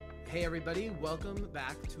Hey everybody, welcome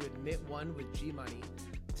back to Admit One with gmoney.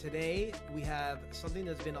 Today we have something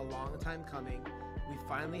that's been a long time coming. We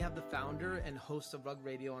finally have the founder and host of Rug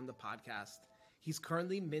Radio on the podcast. He's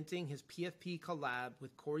currently minting his PFP collab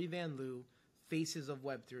with Cory Van Loo, Faces of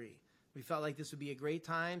Web3. We felt like this would be a great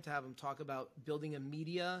time to have him talk about building a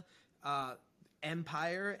media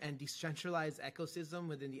empire and decentralized ecosystem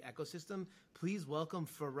within the ecosystem. Please welcome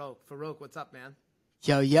Farokh. Farokh, what's up, man?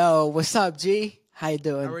 Yo, what's up, G? How you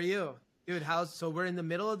doing? How are you? Dude, so we're in the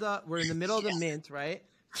middle of the mint, right?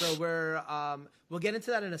 So we'll get into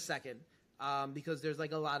that in a second. Because there's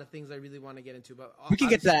like a lot of things I really want to get into, but we can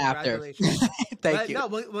get to that after. Thank you. No,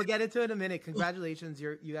 we'll get into it in a minute. Congratulations.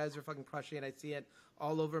 You guys are fucking crushing it. I see it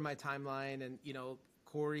all over my timeline, and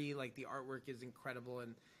Cory, like the artwork is incredible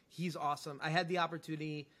and he's awesome. I had the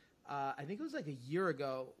opportunity, I think it was like a year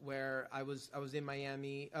ago where I was in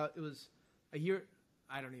Miami. It was a year.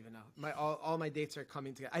 I don't even know. All my dates are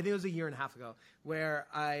coming together. I think it was a year and a half ago where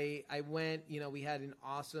I went, we had an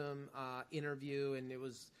awesome interview, and it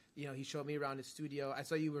was, he showed me around his studio. I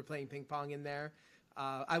saw you were playing ping pong in there.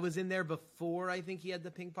 I was in there before I think he had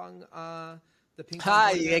the ping pong.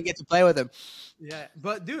 Hi, you didn't get to play with him. Yeah,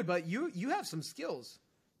 but you have some skills.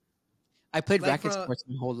 I played racket sports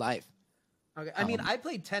my whole life. Okay, I mean, I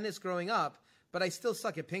played tennis growing up, but I still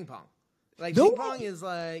suck at ping pong. Like ping pong is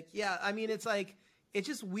like, yeah. I mean, it's like. It's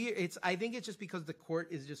just weird. I think it's just because the court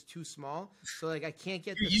is just too small. So like I can't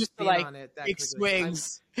get the spin on it that big quickly.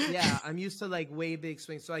 Swings. I'm used to like way big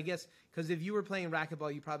swings. So I guess because if you were playing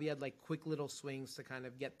racquetball, you probably had like quick little swings to kind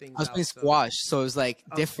of get things. I was playing squash, so it was like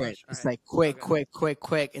different. It's like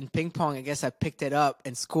quick. And ping pong, I guess I picked it up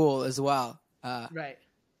in school as well. Right.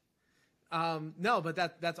 No, but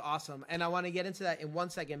that's awesome, and I want to get into that in 1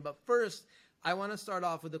 second. But first, I want to start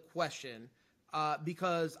off with a question.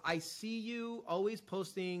 Because I see you always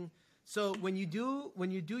posting. So when you do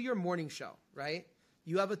your morning show, right?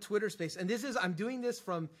 You have a Twitter space, and I'm doing this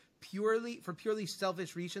for purely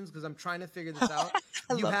selfish reasons because I'm trying to figure this out.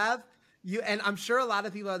 And I'm sure a lot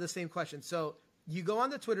of people have the same question. So you go on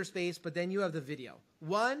the Twitter space, but then you have the video.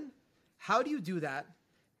 One, how do you do that?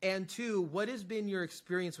 And two, what has been your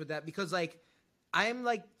experience with that? Because like I'm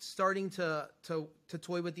like starting to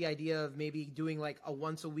toy with the idea of maybe doing like a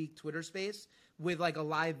once a week Twitter space with like a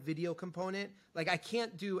live video component. Like I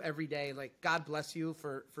can't do every day. Like God bless you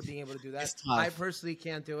for being able to do that. I personally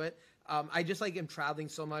can't do it. I just like am traveling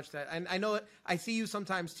so much that, and I know it, I see you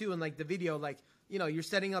sometimes too in like the video, like, you're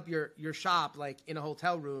setting up your shop like in a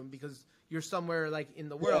hotel room because you're somewhere like in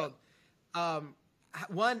the world.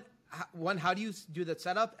 One, how do you do that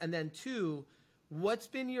setup? And then two, what's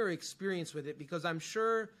been your experience with it? Because I'm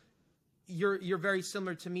sure you're very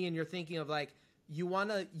similar to me, and you're thinking of like you want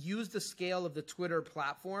to use the scale of the Twitter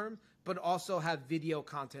platform, but also have video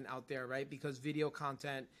content out there, right? Because video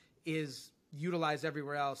content is utilized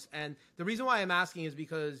everywhere else. And the reason why I'm asking is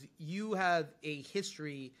because you have a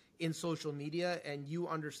history in social media and you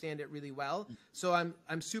understand it really well. So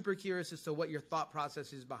I'm super curious as to what your thought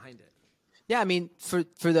process is behind it. Yeah, I mean, for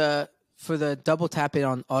the double tapping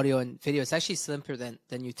on audio and video, it's actually simpler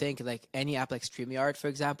than you think. Like any app like StreamYard, for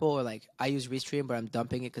example, or like I use Restream, but I'm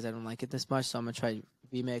dumping it because I don't like it this much. So I'm going to try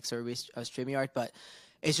Remix or StreamYard. But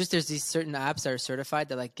it's just there's these certain apps that are certified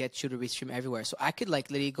that like get you to Restream everywhere. So I could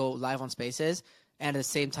like literally go live on Spaces and at the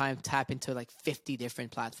same time tap into like 50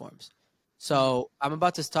 different platforms. So I'm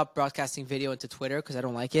about to stop broadcasting video into Twitter because I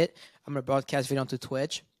don't like it. I'm going to broadcast video onto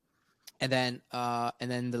Twitch. And then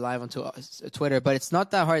the live onto Twitter, but it's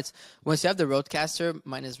not that hard. It's once you have the Roadcaster,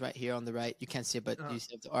 mine is right here on the right. You can't see it, but you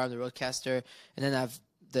see the R on the Roadcaster, and then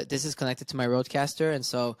this is connected to my Roadcaster, and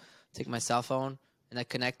so take my cell phone and I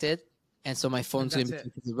connect it, and so my phone's going to be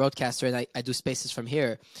connected to the Roadcaster, and I do Spaces from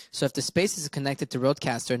here. So if the Spaces is connected to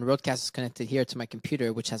Roadcaster and Roadcaster is connected here to my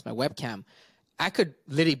computer, which has my webcam, I could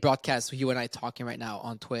literally broadcast you and I talking right now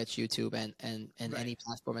on Twitch, YouTube, and any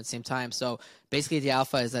platform at the same time. So basically the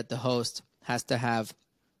alpha is that the host has to have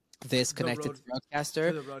this connected to the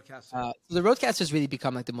Roadcaster. The Roadcaster has really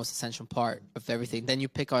become like the most essential part of everything. Then you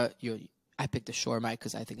pick I picked the Shure mic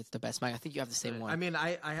because I think it's the best mic. I think you have the same one. I mean,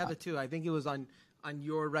 I have it too. I think it was on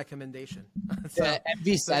your recommendation. The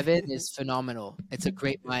MV7 is phenomenal. It's a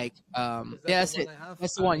great mic. That's it.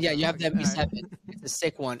 That's the one. Yeah, you have the MV7. It's a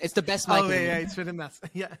sick one. It's the best mic. Oh, yeah, it's really nice.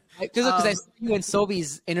 Yeah. Because I saw you in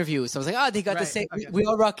Sobi's interview, so I was like, they got the same. Okay. We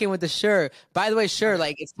all rock in with the Shure. By the way, Shure,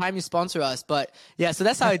 like it's time you sponsor us. But yeah, so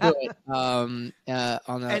that's how I do it.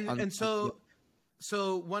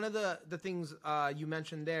 So one of the things you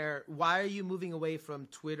mentioned there, why are you moving away from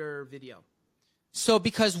Twitter video? So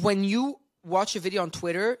because when you watch a video on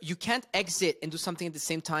Twitter, you can't exit and do something at the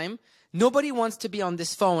same time. Nobody wants to be on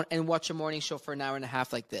this phone and watch a morning show for an hour and a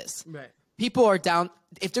half like this. Right. People are down.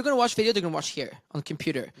 If they're going to watch video, they're going to watch here on the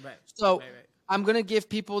computer. Right. So Right. I'm going to give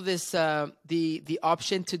people this the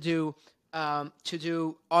option to do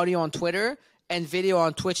audio on Twitter and video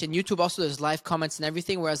on Twitch and YouTube. Also, there's live comments and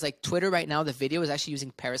everything. Whereas like Twitter right now, the video is actually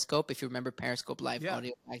using Periscope. If you remember Periscope live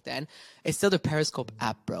audio back then, it's still the Periscope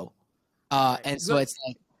app, bro. And so it's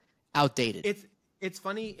like outdated. It's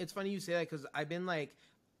funny you say that because I've been like,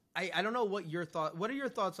 I don't know what are your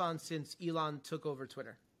thoughts on since Elon took over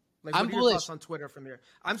Twitter? Like, what are your thoughts on Twitter from here?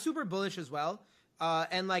 I'm super bullish as well.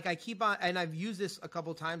 And like I keep on, and I've used this a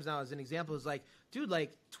couple times now as an example. Is like, dude,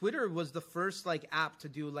 like Twitter was the first like app to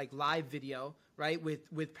do like live video, right?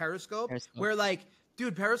 With Periscope, where like,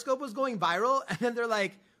 dude, Periscope was going viral, and then they're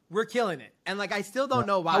like, we're killing it, and like I still don't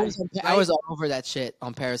know why. I was all over that shit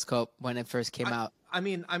on Periscope when it first came out. I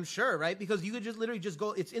mean, I'm sure, right? Because you could just literally just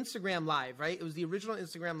go. It's Instagram Live, right? It was the original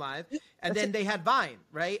Instagram Live, and then they had Vine,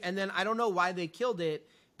 right? And then I don't know why they killed it,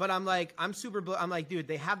 but I'm like, I'm like, dude,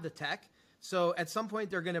 they have the tech. So at some point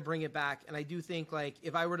they're going to bring it back. And I do think like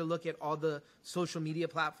if I were to look at all the social media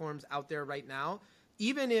platforms out there right now,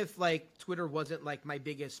 even if like Twitter wasn't like my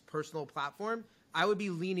biggest personal platform, I would be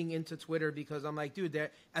leaning into Twitter because I'm like, dude,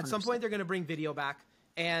 at some point they're going to bring video back.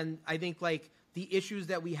 And I think like the issues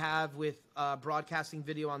that we have with broadcasting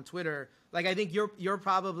video on Twitter, like I think you're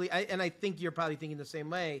probably, and I think you're probably thinking the same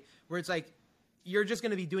way, where it's like, you're just going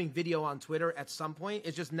to be doing video on Twitter at some point.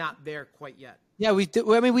 It's just not there quite yet. Yeah, we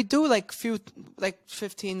do. I mean, we do like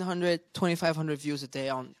 1,500, 2,500 views a day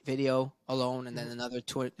on video alone, and then another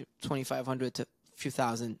 2,500 to a few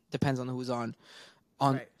thousand, depends on who's on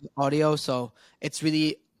audio. So it's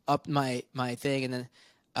really up my thing. And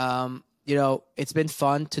then, you know, it's been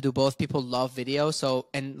fun to do both. People love video. So,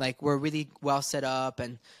 and like, we're really well set up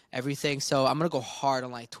and everything. So I'm going to go hard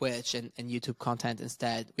on like Twitch and YouTube content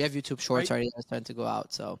instead. We have YouTube shorts already that are starting to go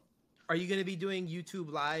out. So are you going to be doing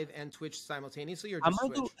YouTube Live and Twitch simultaneously, or just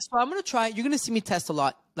Twitch? I'm going to try. You're going to see me test a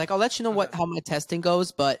lot. Like, I'll let you know how my testing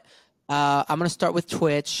goes, but I'm going to start with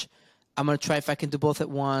Twitch. I'm going to try if I can do both at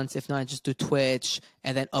once. If not, I just do Twitch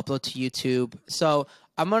and then upload to YouTube. So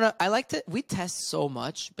we test so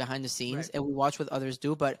much behind the scenes and we watch what others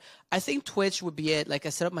do, but I think Twitch would be it. Like, I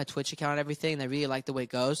set up my Twitch account and everything, and I really like the way it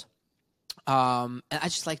goes. And I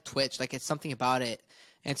just like Twitch. Like, it's something about it.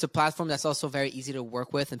 And it's a platform that's also very easy to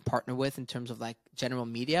work with and partner with in terms of like general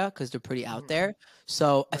media, because they're pretty out there.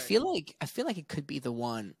 So I feel like it could be the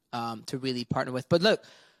one to really partner with. But look,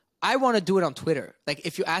 I want to do it on Twitter. Like,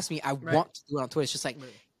 if you ask me, I want to do it on Twitter. It's just like,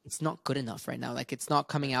 it's not good enough right now. Like, it's not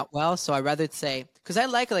coming out well. So I'd rather say, because I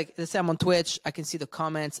like, let's say I'm on Twitch, I can see the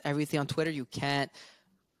comments, everything. On Twitter, you can't.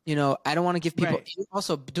 You know, I don't want to give people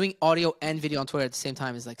also doing audio and video on Twitter at the same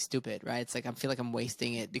time is like stupid, right? It's like I feel like I'm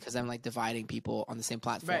wasting it because I'm like dividing people on the same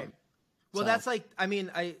platform. Right. Well, that's like, I mean,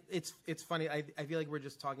 it's funny. I feel like we're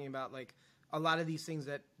just talking about like a lot of these things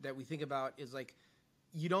that we think about is like,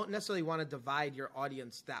 you don't necessarily want to divide your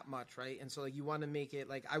audience that much, right? And so like you want to make it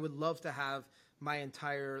like, I would love to have my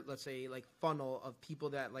entire, let's say, like funnel of people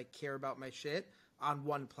that like care about my shit on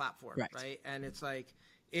one platform, right? And it's like,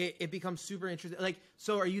 it becomes super interesting. Like,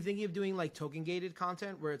 so are you thinking of doing like token gated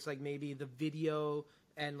content where it's like maybe the video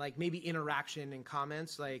and like maybe interaction and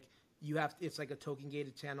comments, like it's like a token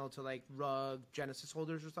gated channel to like Rug Genesis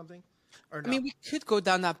holders or something? Or no? I mean, we could go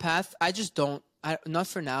down that path. I just don't. Not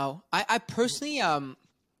for now. I personally,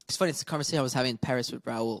 it's funny. It's a conversation I was having in Paris with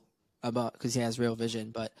Raul about, because he has Real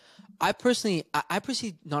Vision. But I personally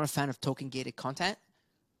not a fan of token gated content.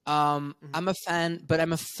 I'm a fan, but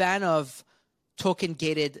I'm a fan of token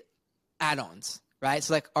gated add-ons, right?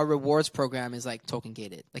 So like our rewards program is like token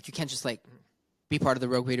gated. Like, you can't just like be part of the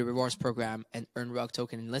Rogue Reader rewards program and earn Rug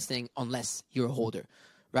token and listening unless you're a holder,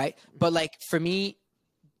 right? But like for me,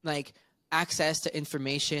 like access to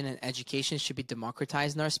information and education should be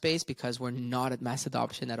democratized in our space because we're not at mass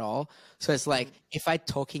adoption at all. So it's like, if I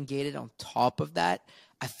token gated on top of that,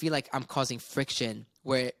 I feel like I'm causing friction,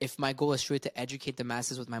 where if my goal is truly to educate the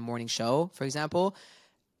masses with my morning show, for example,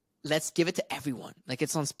 let's give it to everyone. Like,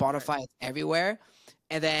 it's on Spotify, it's everywhere.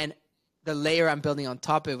 And then the layer I'm building on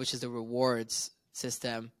top of it, which is the rewards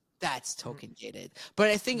system, that's token gated. But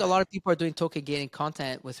I think a lot of people are doing token gating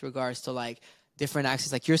content with regards to like different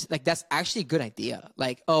access. Like, that's actually a good idea.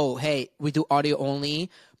 Like, oh, hey, we do audio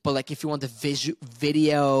only, but like if you want the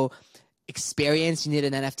video experience, you need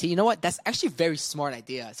an NFT. You know what? That's actually a very smart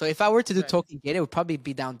idea. So if I were to do token gated, it would probably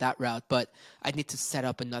be down that route, but I'd need to set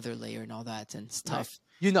up another layer and all that, and it's tough.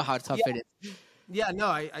 You know how tough it is. Yeah, no,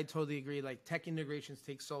 I totally agree. Like, tech integrations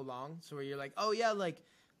take so long. So where you're like, oh yeah, like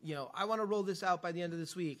I want to roll this out by the end of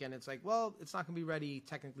this week. And it's like, well, it's not going to be ready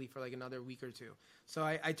technically for like another week or two. So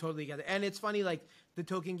I totally get it. And it's funny, like the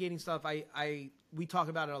token gating stuff, we talk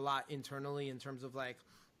about it a lot internally in terms of like,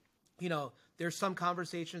 there's some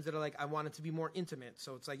conversations that are like, I want it to be more intimate.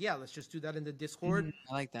 So it's like, yeah, let's just do that in the Discord.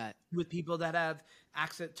 I like that. With people that have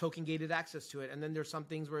token gated access to it. And then there's some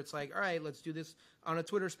things where it's like, all right, let's do this on a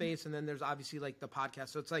Twitter space. And then there's obviously like the podcast.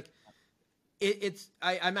 So it's like,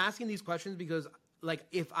 I'm asking these questions because like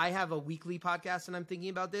if I have a weekly podcast and I'm thinking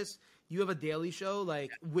about this, you have a daily show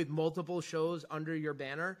like with multiple shows under your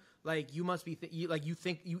banner. Like you must be you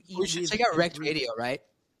think you eat. We should check out Rect Radio, right?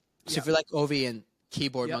 So if you're like Ovi and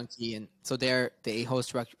Keyboard Monkey, and so they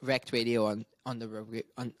host Rect Radio under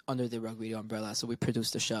the Rug Radio umbrella. So we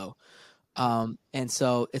produce the show, and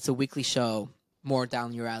so it's a weekly show, more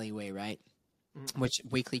down your alleyway, right? Mm-hmm. Which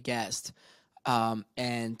weekly guest.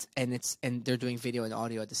 And they're doing video and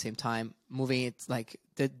audio at the same time. Moving it like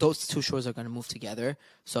those two shows are going to move together.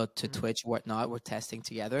 So to Twitch, whatnot, we're testing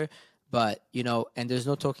together. But and there's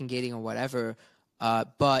no token gating or whatever.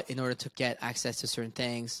 But in order to get access to certain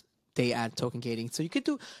things, they add token gating. So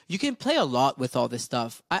you can play a lot with all this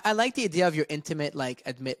stuff. I like the idea of your intimate like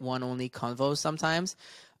admit one only convos sometimes.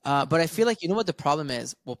 But I feel like what the problem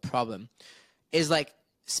is. Well, problem is like.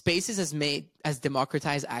 Spaces has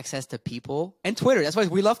democratized access to people and Twitter. That's why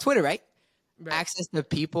we love Twitter, right? Access to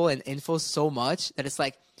people and info so much that it's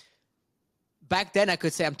like back then I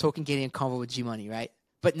could say I'm token gating a convo with gmoney, right?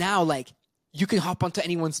 But now like you can hop onto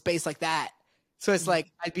anyone's space like that. So it's like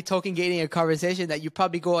I'd be token gating a conversation that you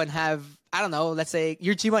probably go and have, I don't know, let's say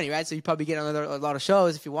you're gmoney, right? So you probably get on a lot of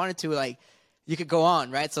shows if you wanted to, like you could go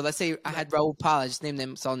on, right? So let's say I had Raul Pal, I just named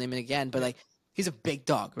him, so I'll name him again, but like he's a big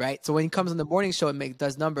dog, right? So when he comes on the morning show and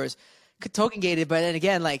does numbers, could token gate it, but then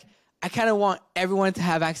again, like I kind of want everyone to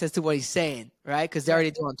have access to what he's saying, right? Because they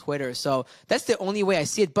already do on Twitter. So that's the only way I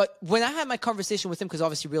see it. But when I had my conversation with him, because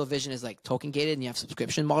obviously Real Vision is like token gated and you have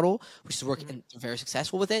subscription model, which is working and very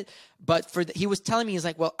successful with it. But he was telling me, he's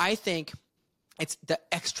like, well, I think it's the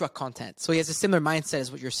extra content. So he has a similar mindset as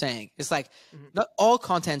what you're saying. It's like not all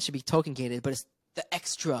content should be token gated, but it's the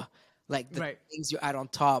extra. Like the things you add on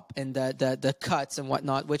top and the cuts and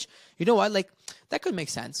whatnot, which like that could make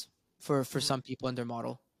sense for some people in their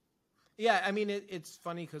model. Yeah, I mean it's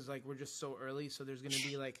funny because like we're just so early, so there's going to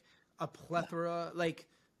be like a plethora. Like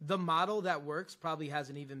the model that works probably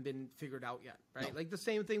hasn't even been figured out yet, right? No. Like the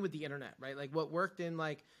same thing with the internet, right? Like what worked in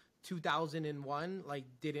like 2001 like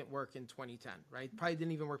didn't work in 2010, right? Probably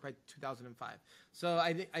didn't even work by 2005. So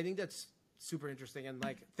I think that's super interesting, and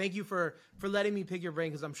like thank you for letting me pick your brain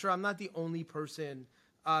because I'm sure I'm not the only person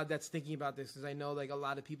that's thinking about this because I know like a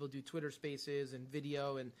lot of people do Twitter Spaces and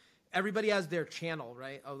video, and everybody has their channel,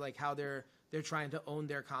 right, of like how they're trying to own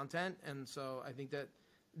their content, and so I think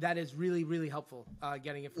that is really really helpful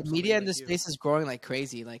getting it from the media in the space is growing like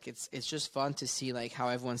crazy. Like it's just fun to see like how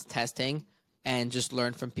everyone's testing and just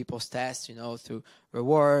learn from people's tests, through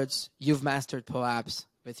rewards. You've mastered POAPs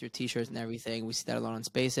with your t-shirts and everything. We see that a lot on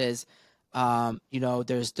Spaces.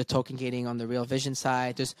 There's the token gating on the Real Vision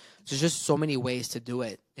side. There's just so many ways to do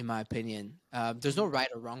it, in my opinion. There's no right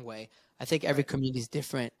or wrong way. I think every community is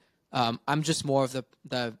different. I'm just more of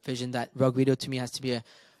the vision that Rug Radio to me has to be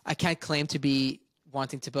I can't claim to be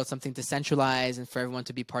wanting to build something decentralized and for everyone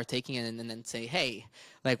to be partaking in and then say, hey,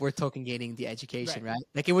 like we're token gating the education, right?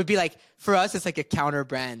 Like it would be like, for us, it's like a counter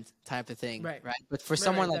brand type of thing, right? But for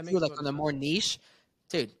someone like you, like on a more niche,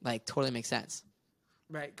 dude, like totally makes sense.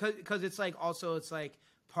 Right, because it's like also it's like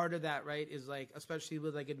part of that, right, is like especially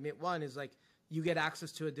with like Admit One is like you get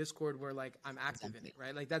access to a Discord where like I'm active in it,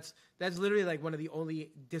 right? Like that's literally like one of the only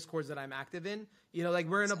Discords that I'm active in. Like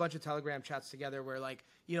we're in a bunch of Telegram chats together where like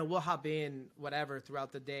we'll hop in whatever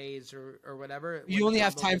throughout the days or whatever. You only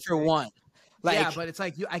have time for one. Like, yeah, but it's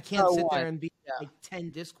like I can't sit there and be like 10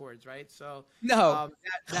 Discords, right? So no,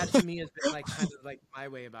 that to me has been like kind of like my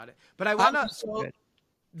way about it. But I want to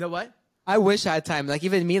the what? I wish I had time. Like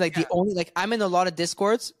even me, like the only like I'm in a lot of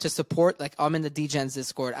Discords to support. Like I'm in the DGens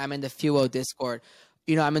Discord, I'm in the Fuo Discord,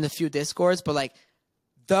 I'm in a few Discords. But like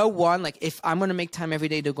the one, like if I'm gonna make time every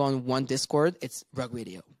day to go on one Discord, it's Rug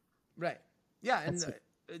Radio. Right. Yeah, and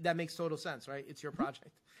that makes total sense, right? It's your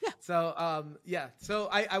project. Yeah. So So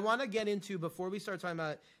I want to get into before we start talking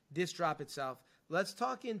about this drop itself. Let's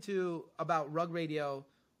talk about Rug Radio.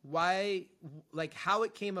 Why, like how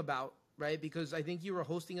it came about. Right? Because I think you were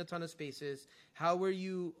hosting a ton of spaces. How were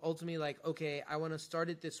you ultimately like, okay, I want to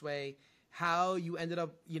start it this way? How you ended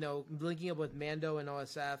up, linking up with Mando and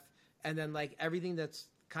OSF, and then like everything that's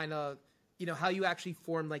kind of, how you actually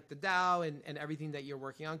formed like the DAO and everything that you're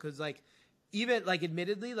working on. Because like even like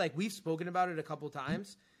admittedly, like we've spoken about it a couple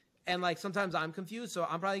times, And like sometimes I'm confused, so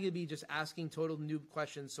I'm probably gonna be just asking total noob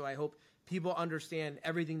questions. So I hope people understand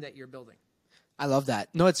everything that you're building. I love that.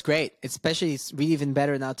 No, it's great. Especially, it's really even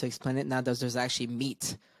better now to explain it now that there's actually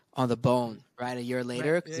meat on the bone, right? A year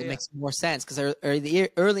later, Right. because Yeah, it yeah. makes more sense. Because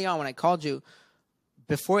early on when I called you,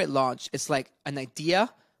 before it launched, it's like an idea,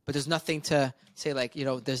 but there's nothing to say like,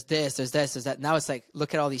 there's this, there's this, there's that. Now it's like,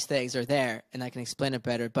 look at all these things are there and I can explain it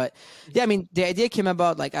better. But yeah, I mean, the idea came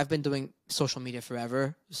about, like I've been doing social media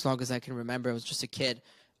forever, as long as I can remember. I was just a kid.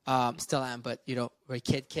 Still am, but we're a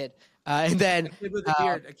kid. And then, A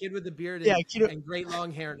kid with a beard yeah, and great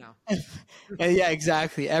long hair now. yeah,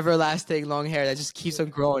 exactly. Everlasting long hair that just keeps on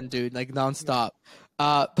growing, dude, like nonstop.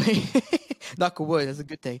 But knock on wood, that's a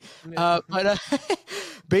good thing. But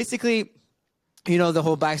basically, the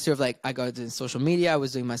whole backstory of like I got into social media. I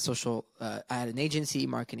was doing my social. I had an agency,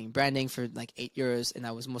 marketing, branding for like 8 years, and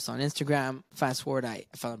I was most on Instagram. Fast forward, I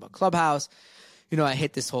found out about Clubhouse. I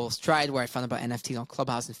hit this whole stride where I found out about NFTs on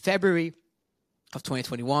Clubhouse in February of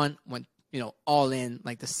 2021. Went all in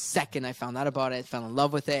like the second I found out about it, fell in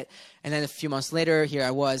love with it. And then a few months later, here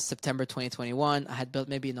I was, September 2021. I had built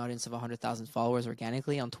maybe an audience of 100,000 followers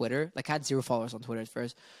organically on Twitter. Like I had 0 followers on Twitter at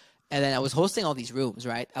first. And then I was hosting all these rooms,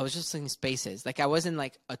 right? I was just in spaces. Like I wasn't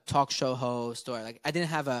like a talk show host or like I didn't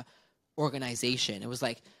have a organization. It was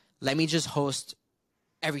like, let me just host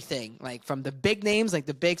everything, like from the big names, like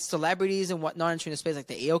the big celebrities and whatnot entering the space, like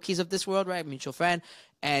the Aokis of this world, right? Mutual friend,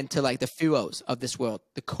 and to like the Fuos of this world,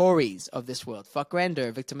 the Corys of this world, Fuck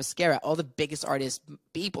Render, Victor Mascara, all the biggest artists,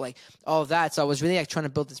 people, like all of that. So I was really like trying to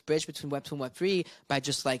build this bridge between Web 2 and Web 3 by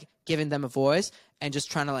just like giving them a voice and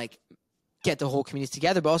just trying to like get the whole community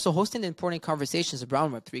together, but also hosting important conversations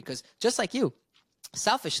around Web 3. Because just like you,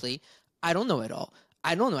 selfishly, I don't know it all.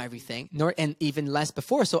 I don't know everything, nor and even less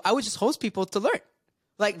before. So I would just host people to learn.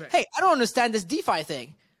 Like, right. Hey, I don't understand this DeFi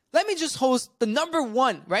thing. Let me just host the number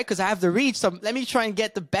one, right? Because I have the reach. So let me try and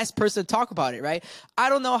get the best person to talk about it, right? I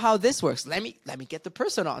don't know how this works. Let me get the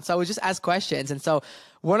person on. So I would just ask questions. And so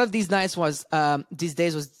one of these nights was, these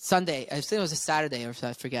days was Sunday. I think it was a Saturday or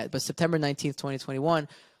I forget, but September 19th, 2021.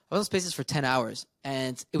 I was on Spaces for 10 hours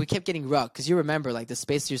and we kept getting rugged. Because you remember, like the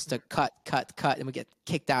Spaces used to cut, and we get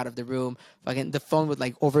kicked out of the room. Fucking the phone would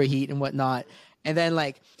like overheat and whatnot. And then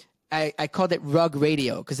like, I called it Rug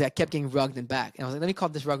Radio because I kept getting rugged and back. And I was like, let me call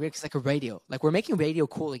this Rug Radio because it's like a radio. Like we're making radio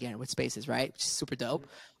cool again with Spaces, right? Which is super dope.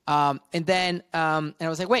 And I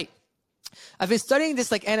was like, wait, I've been studying this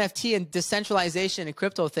like NFT and decentralization and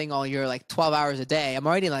crypto thing all year, like 12 hours a day. I'm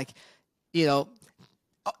already like,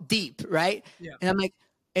 deep, right? Yeah. And I'm like,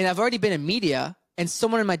 and I've already been in media. And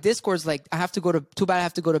someone in my Discord's like, too bad I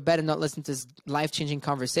have to go to bed and not listen to this life-changing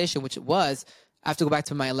conversation, which it was. I have to go back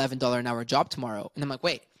to my $11 an hour job tomorrow. And I'm like,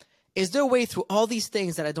 wait. Is there a way through all these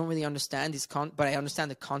things that I don't really understand, but I understand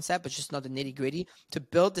the concept, but just not the nitty gritty, to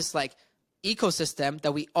build this like ecosystem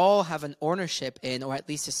that we all have an ownership in, or at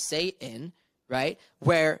least a say in, right?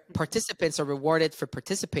 Where participants are rewarded for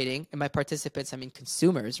participating. And by participants, I mean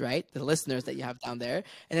consumers, right? The listeners that you have down there.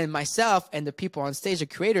 And then myself and the people on stage, the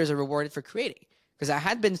creators, are rewarded for creating. Because I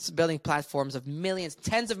had been building platforms of millions,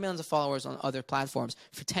 tens of millions of followers on other platforms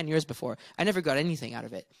for 10 years before. I never got anything out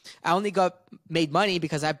of it. I only made money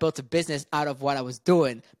because I built a business out of what I was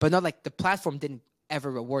doing, but not like the platform didn't ever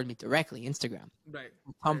reward me directly, Instagram, right,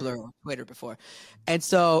 Tumblr, or Twitter before. And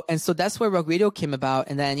so that's where Rug Radio came about.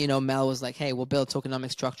 And then, Mel was like, hey, we'll build a tokenomic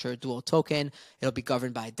structure, dual token. It'll be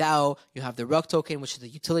governed by DAO. You have the Rug token, which is the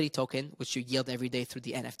utility token, which you yield every day through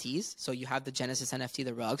the NFTs. So you have the Genesis NFT,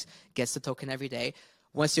 the Rugs, gets the token every day.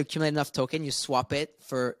 Once you accumulate enough token, you swap it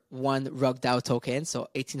for one Rug DAO token. So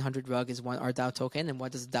 1,800 Rug is one R DAO token. And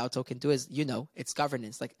what does the DAO token do is, it's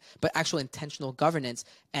governance, but actual intentional governance,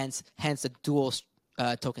 and hence the dual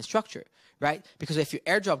token structure, right? Because if you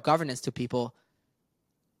airdrop governance to people,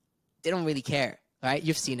 they don't really care, right?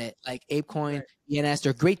 You've seen it, like ApeCoin, right. ENS,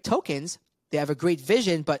 they're great tokens. They have a great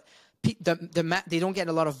vision, but they don't get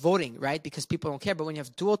a lot of voting, right? Because people don't care. But when you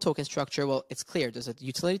have dual token structure, well, it's clear. There's a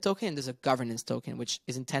utility token and there's a governance token, which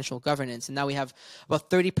is intentional governance. And now we have about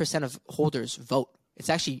 30% of holders vote. It's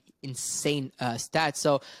actually insane stats.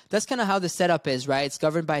 So that's kind of how the setup is, right? It's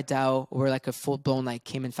governed by DAO. We're like a full-blown like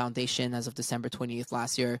Cayman Foundation as of December 20th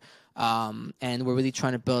last year. And we're really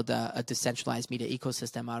trying to build a decentralized media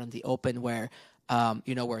ecosystem out in the open where,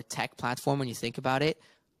 we're a tech platform when you think about it.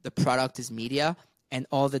 The product is media. And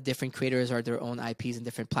all the different creators are their own IPs and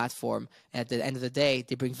different platform. And at the end of the day,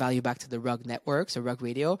 they bring value back to the Rug networks or Rug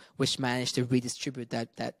Radio, which manage to redistribute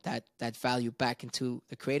that value back into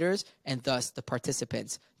the creators and thus the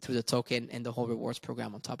participants through the token and the whole rewards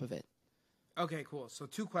program on top of it. Okay, cool. So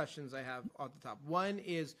 2 questions I have off the top. One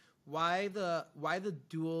is why the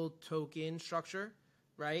dual token structure?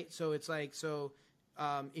 right? So it's like,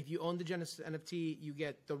 if you own the Genesis NFT, you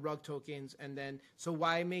get the rug tokens, and then so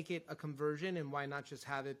why make it a conversion, and why not just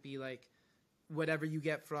have it be like whatever you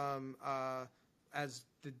get from as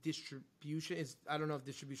the distribution is, I don't know if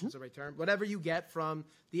distribution is the right term. Whatever you get from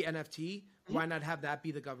the NFT, why not have that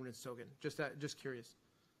be the governance token? Just curious.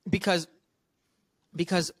 Because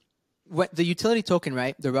what the utility token,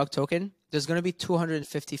 right? The rug token, there's going to be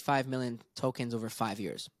 255 million tokens over 5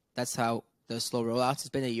 years. That's how the slow rollouts. It's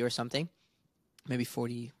been a year or something, maybe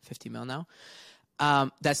 40, 50 mil now.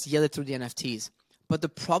 That's yielded through the NFTs. But the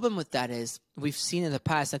problem with that is we've seen in the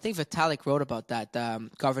past, I think Vitalik wrote about that,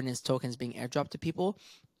 governance tokens being airdropped to people,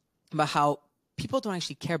 about how people don't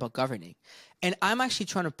actually care about governing. And I'm actually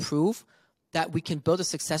trying to prove that we can build a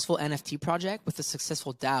successful NFT project with a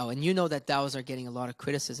successful DAO. And you know that DAOs are getting a lot of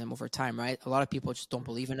criticism over time, right? A lot of people just don't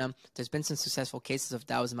believe in them. There's been some successful cases of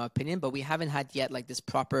DAOs, in my opinion, but we haven't had yet like this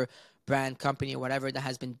proper brand company or whatever that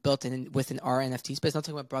has been built within our NFT space. Not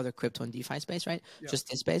talking about broader crypto and DeFi space, right? Yeah. Just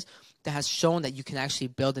this space that has shown that you can actually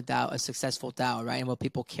build a DAO, a successful DAO, right? And will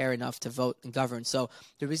people care enough to vote and govern? So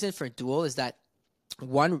the reason for Dual is that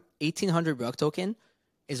one 1,800 rug token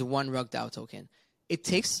is one rug DAO token. It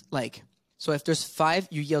takes like, so if there's 5,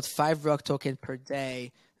 you yield 5 rug token per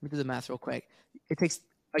day. Let me do the math real quick. It takes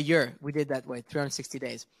a year. We did that way, 360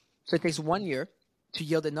 days. So it takes 1 year to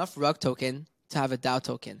yield enough rug token to have a DAO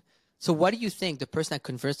token. So what do you think the person that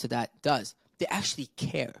converts to that does? They actually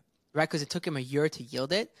care, right? Because it took them a year to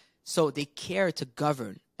yield it. So they care to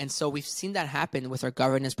govern. And so we've seen that happen with our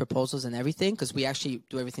governance proposals and everything, because we actually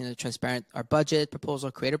do everything in a transparent, our budget proposal,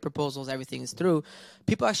 creator proposals, everything is through.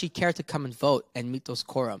 People actually care to come and vote and meet those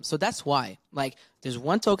quorums. So that's why, like, there's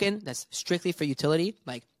one token that's strictly for utility,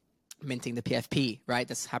 like minting the PFP, right?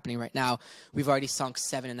 That's happening right now. We've already sunk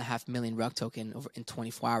 7.5 million rug token over in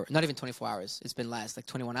 24 hours. Not even 24 hours. It's been less, like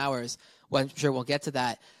 21 hours. Well, I'm sure we'll get to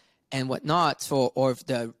that. And whatnot, or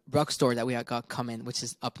the rug store that we got coming, which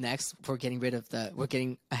is up next. We're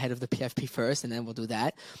getting ahead of the PFP first, and then we'll do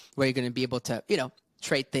that, where you're going to be able to,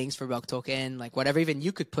 trade things for rug token, like whatever. Even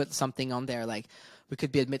you could put something on there, like we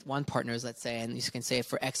could be admit one partners, let's say, and you can say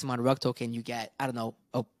for X amount of rug token, you get, I don't know,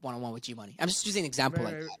 a one-on-one with gmoney. I'm just using an example,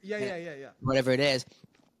 right, like yeah. Whatever it is.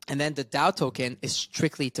 And then the DAO token is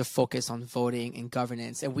strictly to focus on voting and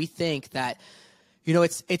governance. And we think that,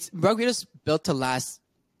 it's rug is built to last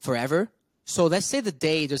forever. So let's say the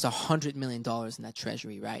day there's $100 million in that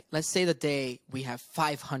treasury, right? Let's say the day we have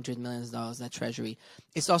 $500 million in that treasury.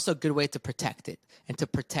 It's also a good way to protect it and to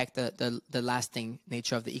protect the lasting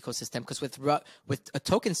nature of the ecosystem. Because with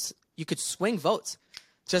tokens, you could swing votes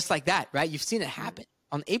just like that, right? You've seen it happen.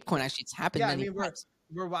 On ApeCoin, actually, it's happened many times.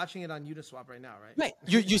 We're watching it on Uniswap right now, right? Right.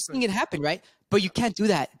 You're seeing it happen, right? But you can't do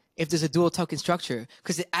that if there's a dual token structure,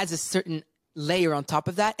 because it adds a certain layer on top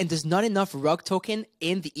of that, and there's not enough rug token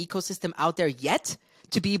in the ecosystem out there yet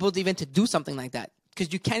to be able to even to do something like that,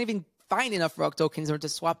 because you can't even find enough rug tokens in order to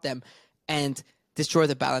swap them and destroy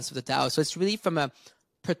the balance of the DAO. So it's really from a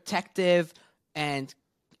protective and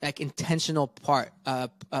like intentional point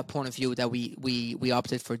of view that we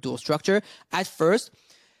opted for dual structure. At first,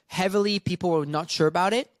 heavily people were not sure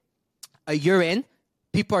about it. A year in,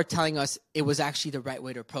 people are telling us it was actually the right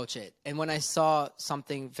way to approach it. And when I saw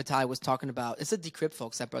something Vitaly was talking about, it's the Decrypt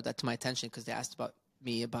folks that brought that to my attention, because they asked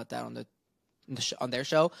me about that on their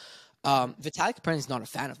show. Vitalik apparently is not a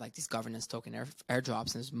fan of like these governance token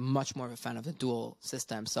airdrops, and is much more of a fan of the dual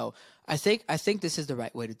system. So I think this is the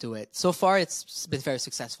right way to do it. So far, it's been very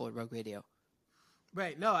successful at Rug Radio.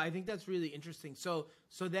 Right. No, I think that's really interesting. So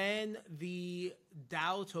then the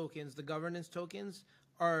DAO tokens, the governance tokens,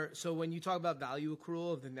 so when you talk about value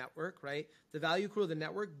accrual of the network, right? The value accrual of the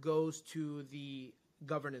network goes to the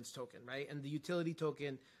governance token, right? And the utility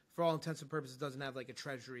token, for all intents and purposes, doesn't have like a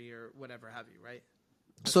treasury or whatever have you, right?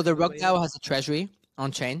 So the Rug DAO has a treasury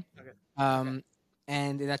on chain. Okay.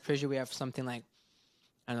 And in that treasury we have something like,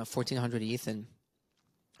 I don't know, 1,400 ETH and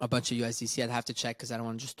a bunch of USDC. I'd have to check because I don't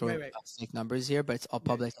want to just throw fake numbers here, but it's all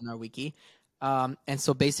public on our wiki. And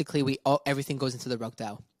so basically everything goes into the Rug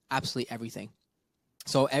DAO. Absolutely everything.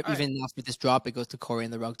 So even after this drop, it goes to Cory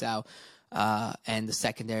and the Rug DAO, and the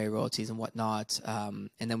secondary royalties and whatnot. And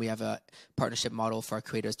then we have a partnership model for our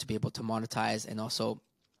creators to be able to monetize and also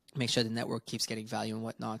make sure the network keeps getting value and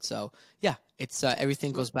whatnot. So yeah, it's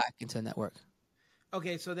everything goes back into the network.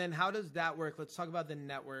 Okay, so then how does that work? Let's talk about the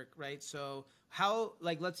network, right? So how,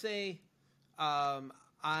 like, let's say I'm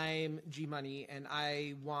gmoney and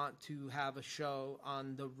I want to have a show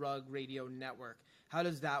on the Rug Radio network. How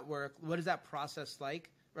does that work? What is that process like,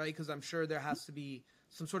 right? Because I'm sure there has to be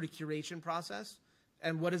some sort of curation process.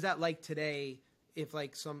 And what is that like today if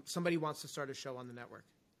like somebody wants to start a show on the network?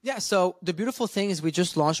 Yeah, so the beautiful thing is we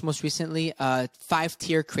just launched most recently a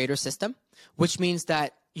 5-tier creator system, which means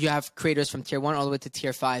that you have creators from tier 1 all the way to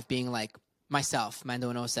tier 5 being like myself, Mando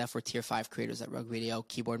and OSF, we're tier 5 creators at Rug Radio.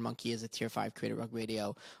 Keyboard Monkey is a tier 5 creator at Rug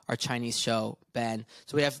Radio. Our Chinese show, Ben.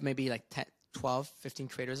 So we have maybe like 10, 12, 15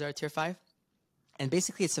 creators that are tier 5. And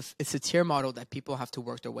basically, it's a tier model that people have to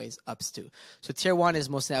work their ways up to. So tier 1 is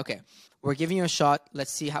mostly, okay, we're giving you a shot.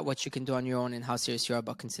 Let's see what you can do on your own and how serious you are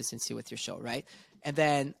about consistency with your show, right? And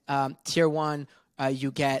then tier 1,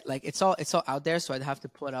 you get, like, it's all out there, so I'd have to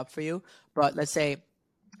pull it up for you. But let's say,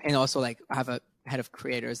 and also, like, I have a head of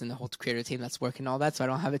creators and the whole creator team that's working all that, so I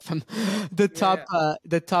don't have it from the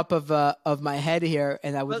top of my head here,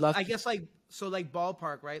 and I would love I guess, like, so, like,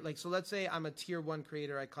 ballpark, right? Like, so let's say I'm a tier 1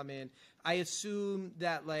 creator, I come in. I assume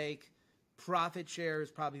that, like, profit share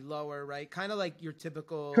is probably lower, right? Kind of like your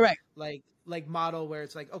typical, correct, like model where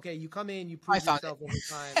it's like, okay, you come in, you prove yourself over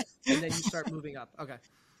time, and then you start moving up. Okay.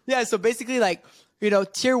 Yeah, so basically, like,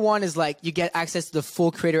 tier 1 is like you get access to the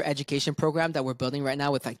full creator education program that we're building right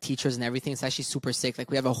now with like teachers and everything. It's actually super sick. Like,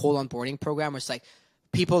 we have a whole onboarding program where it's like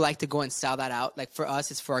people like to go and sell that out. Like, for us,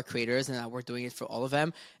 it's for our creators, and we're doing it for all of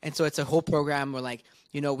them. And so it's a whole program where, like,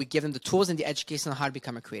 we give them the tools and the education on how to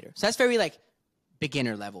become a creator. So that's very, like,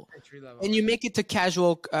 beginner level. Entry level. And you make it to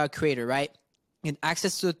casual creator, right? And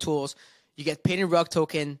access to the tools. You get paid in rug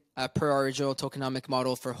token per our original tokenomic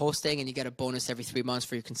model for hosting, and you get a bonus every 3 months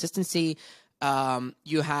for your consistency.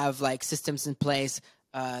 You have, like, systems in place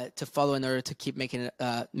to follow in order to keep make it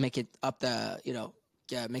up the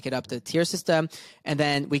make it up the tier system. And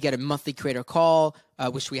then we get a monthly creator call,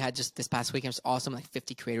 which we had just this past weekend. It was awesome, like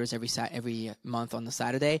 50 creators every month on the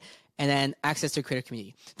Saturday. And then access to creator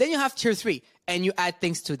community. Then you have tier 3, and you add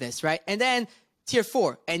things to this, right? And then tier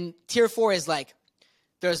 4. And tier 4 is like,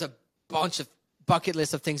 there's a bunch of bucket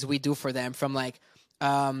list of things we do for them, from like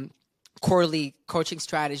quarterly coaching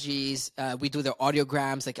strategies. We do their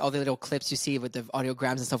audiograms, like all the little clips you see with the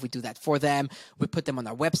audiograms and stuff. We do that for them. We put them on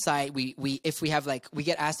our website. If we have, like, we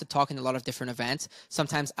get asked to talk in a lot of different events.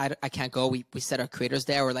 Sometimes I can't go. We set our creators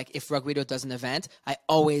there, or like if Rug Radio does an event, I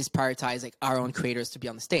always prioritize like our own creators to be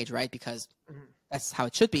on the stage, right? Because that's how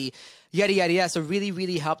it should be. Yada, yada, yada. So really,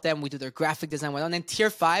 really help them. We do their graphic design. And then tier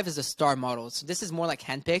 5 is a star model. So this is more like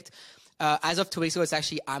handpicked. As of 2 weeks ago, it's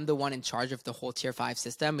actually I'm the one in charge of the whole tier 5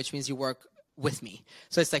 system, which means you work with me.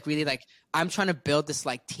 So it's like really like I'm trying to build this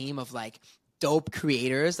like team of like dope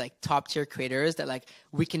creators, like top tier creators that like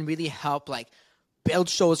we can really help like build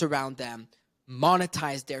shows around them,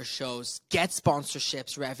 monetize their shows, get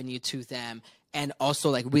sponsorships, revenue to them, and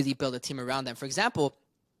also like really build a team around them. For example,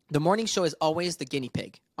 the morning show is always the guinea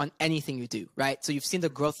pig on anything you do, right? So you've seen the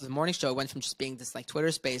growth of the morning show. It went from just being this like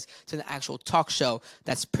Twitter space to an actual talk show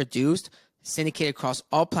that's produced, syndicated across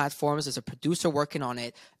all platforms. There's a producer working on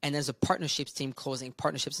it, and there's a partnerships team closing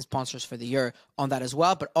partnerships and sponsors for the year on that as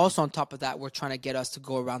well. But also on top of that, we're trying to get us to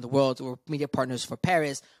go around the world. We're media partners for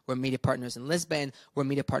Paris. We're media partners in Lisbon. We're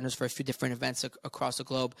media partners for a few different events across the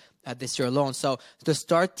globe this year alone. So the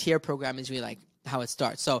Start Tier program is really like how it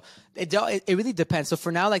starts. So it really depends. So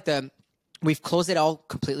for now, like we've closed it all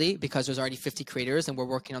completely because there's already 50 creators, and we're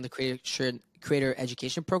working on the creator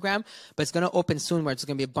education program. But it's going to open soon, where it's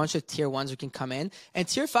going to be a bunch of tier 1s who can come in. And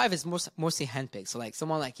tier 5 is mostly handpicked. So like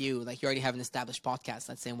someone like you already have an established podcast,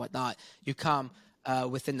 let's say, and whatnot. You come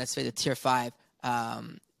within, let's say, the tier 5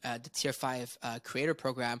 creator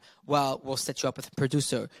program. Well, we'll set you up with a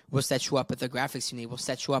producer. We'll set you up with the graphics you need. We'll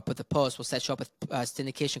set you up with a post. We'll set you up with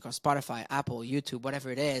syndication across Spotify, Apple, YouTube,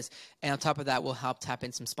 whatever it is. And on top of that, we'll help tap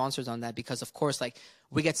in some sponsors on that, because of course, like,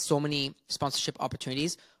 we get so many sponsorship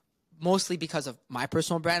opportunities, mostly because of my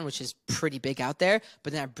personal brand, which is pretty big out there.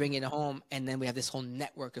 But then I bring it home, and then we have this whole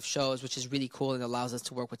network of shows, which is really cool and allows us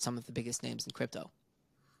to work with some of the biggest names in crypto.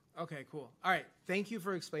 Okay, cool. All right. Thank you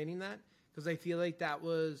for explaining that, because I feel like that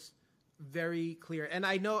was very clear. And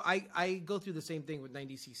I know I go through the same thing with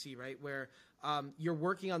 90cc, right? Where you're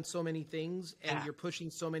working on so many things and you're pushing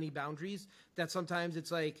so many boundaries that sometimes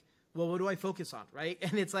it's like, well, what do I focus on, right?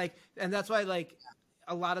 And it's like, and that's why, like,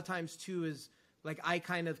 a lot of times too is like I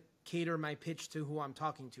kind of cater my pitch to who I'm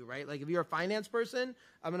talking to, right? Like, if you're a finance person,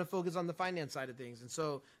 I'm going to focus on the finance side of things. And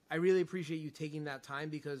so I really appreciate you taking that time,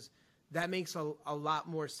 because that makes a lot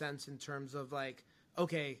more sense in terms of like,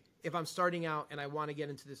 okay, if I'm starting out and I want to get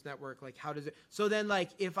into this network, like, how does it, so then, like,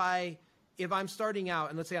 if I'm starting out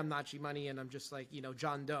and let's say I'm not gmoney and I'm just like,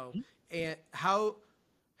 John Doe, and how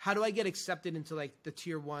do I get accepted into like the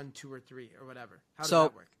tier 1, 2, or 3 or whatever? How does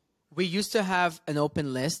that work? We used to have an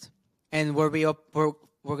open list, and we're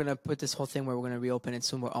going to put this whole thing where we're going to reopen it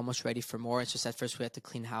soon. We're almost ready for more. It's just at first we had to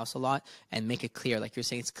clean house a lot and make it clear. Like you're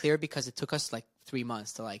saying, it's clear because it took us like 3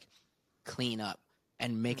 months to like clean up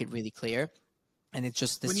and make it really clear. And it's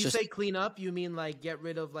just When you say clean up, you mean like get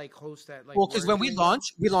rid of like hosts that like. well, because when we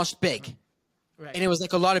launched big, right, and it was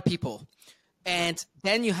like a lot of people, and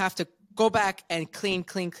then you have to go back and clean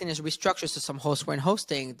as restructure. So some hosts weren't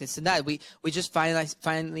hosting this and that. We just finally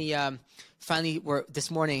were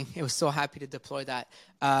this morning. It was so happy to deploy that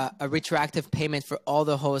a retroactive payment for all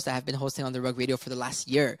the hosts that have been hosting on the Rug Radio for the last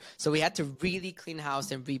year. So we had to really clean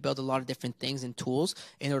house and rebuild a lot of different things and tools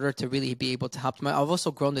in order to really be able to help them. I've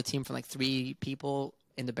also grown the team from like 3 people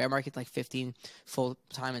in the bear market, like 15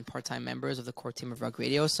 full-time and part-time members of the core team of Rug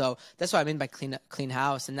Radio. So that's what I mean by clean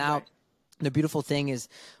house. And now. Right. The beautiful thing is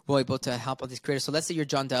we're able to help all these creators. So let's say you're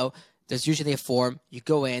John Doe. There's usually a form. You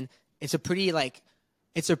go in. It's a pretty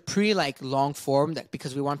long form that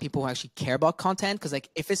because we want people who actually care about content. Because like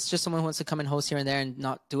if it's just someone who wants to come and host here and there and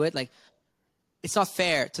not do it, like it's not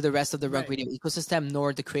fair to the rest of the Rug Radio ecosystem,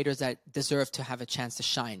 nor the creators that deserve to have a chance to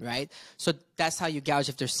shine, right? So that's how you gauge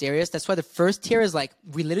if they're serious. That's why the first tier is like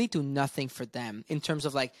we literally do nothing for them in terms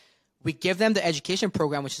of like we give them the education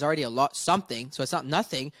program, which is already something. So it's not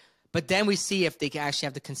nothing. But then we see if they can actually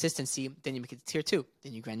have the consistency. Then you make it to tier 2.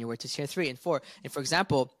 Then you graduate to tier 3 and 4. And for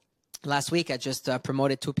example, last week I just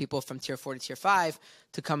promoted 2 people from tier 4 to tier 5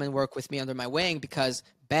 to come and work with me under my wing because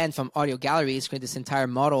Ben from Audio Galleries created this entire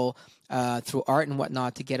model through art and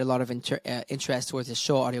whatnot to get a lot of interest towards his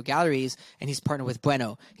show, Audio Galleries. And he's partnered with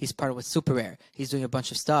Bueno. He's partnered with Super Rare. He's doing a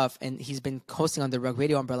bunch of stuff. And he's been hosting on the Rug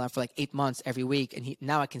Radio umbrella for like 8 months every week. And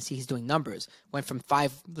now I can see he's doing numbers. Went from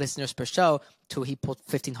 5 listeners per show to he pulled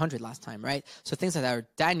 1,500 last time, right? So things like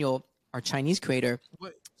that. Daniel, our Chinese creator.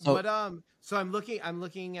 So I'm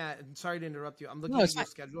looking at. Sorry to interrupt you. I'm looking at your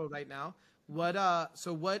schedule right now.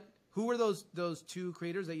 Who were those 2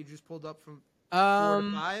 creators that you just pulled up from 4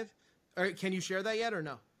 to 5? Or can you share that yet or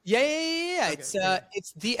no? Yeah. Okay,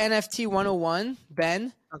 it's the NFT 101,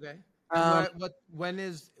 Ben. Okay. When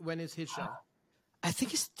is his show? I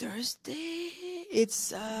think it's Thursday.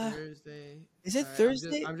 It's Thursday. Is it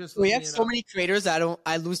Thursday? I'm just we have so many creators.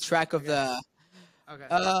 I lose track of the. Okay.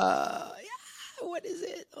 What is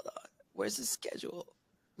it? Hold on. Where's the schedule?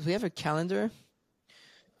 Do we have a calendar?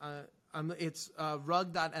 It's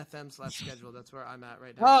rug.fm/schedule. That's where I'm at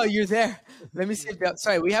right now. Oh, you're there. Let me see.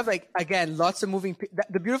 Sorry, we have like again lots of moving.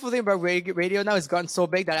 The beautiful thing about radio now is gotten so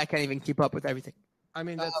big that I can't even keep up with everything. I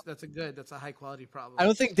mean that's a high quality problem. I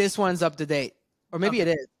don't think this one's up to date, or maybe it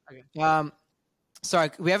is. Okay.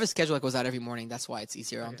 Sorry, we have a schedule that goes out every morning. That's why it's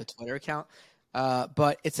easier on the Twitter account.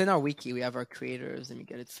 But it's in our wiki. We have our creators. Let me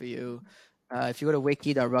get it for you. If you go to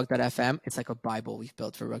wiki.rug.fm, it's like a Bible we've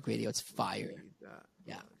built for Rug Radio. It's fire.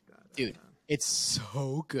 Yeah. Dude, it's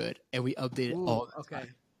so good. And we update it all the time.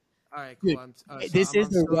 All right, cool. Dude, this is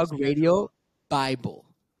the Rug Radio Bible.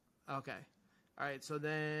 Okay. All right, so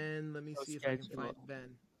then let me see if I can find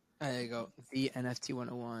Ben. There you go. The NFT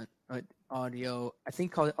 101 audio. I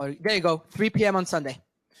think call it audio. There you go. 3 p.m. on Sunday.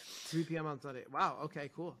 3 p.m. on Sunday. Wow. Okay,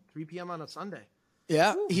 cool. 3 p.m. on a Sunday.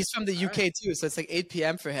 Yeah. Ooh. He's from the UK too, so it's like 8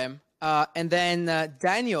 p.m. for him. And then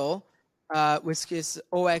Daniel, which is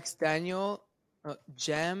OX Daniel,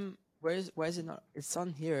 Gem. Why is it not? It's on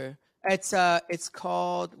here. It's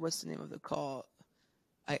called. What's the name of the call?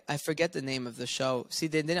 I forget the name of the show. See,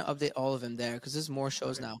 they didn't update all of them there because there's more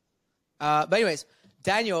shows now. But anyways,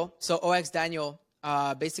 Daniel. So OX Daniel.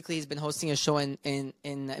 Basically, he's been hosting a show in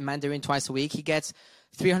Mandarin twice a week. He gets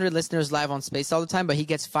 300 listeners live on Space all the time, but he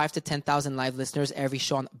gets 5,000 to 10,000 live listeners every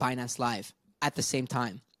show on Binance Live at the same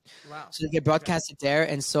time. Wow. So they get broadcasted there,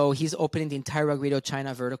 and so he's opening the entire Rug Radio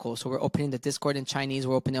China vertical. So we're opening the Discord in Chinese.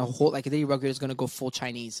 We're opening a whole, like, the Rug Radio is going to go full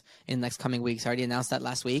Chinese in the next coming weeks. I already announced that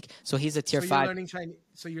last week. So he's a tier 5.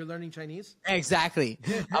 So you're learning Chinese? Exactly.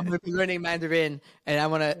 I'm going to be learning Mandarin, and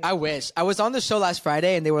I wish. I was on the show last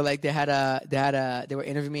Friday, and they were like, they were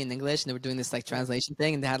interviewing me in English, and they were doing this like translation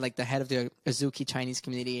thing, and they had like the head of the Azuki Chinese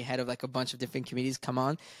community, head of like a bunch of different communities come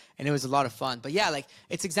on, and it was a lot of fun. But yeah, like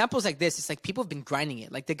it's examples like this. It's like people have been grinding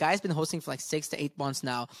it. Like the guy's been hosting for like 6 to 8 months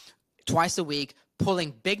now, twice a week,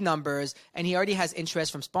 pulling big numbers, and he already has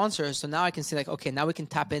interest from sponsors. So now I can see like, okay, now we can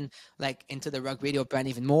tap in like into the Rug Radio brand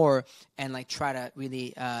even more and like try to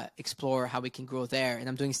really explore how we can grow there. And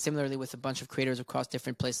I'm doing similarly with a bunch of creators across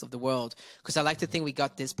different places of the world, because I like to think we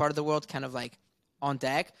got this part of the world kind of like on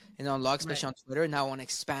deck and on log, especially on Twitter. Now I want to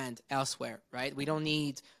expand elsewhere, right? We don't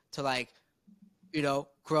need to like,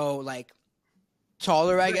 grow like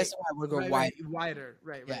taller, I guess. We'll go wider,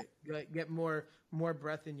 right. Get more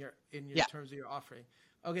breadth in your terms of your offering.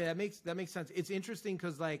 Okay, that makes sense. It's interesting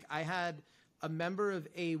because like I had a member of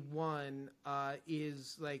A1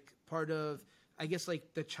 is like part of, I guess,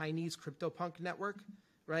 like the Chinese CryptoPunk network,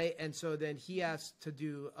 right? And so then he asked to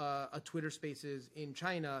do a Twitter Spaces in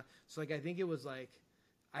China. So like I think it was like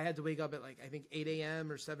I had to wake up at like I think 8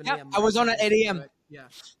 a.m. or 7 Yeah, a.m. I was on at 8 a.m. Yeah,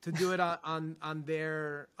 to do it on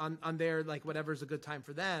their like whatever's a good time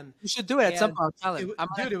for them. You should do it at some point. Tell him.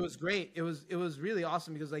 Dude, it was great. It was really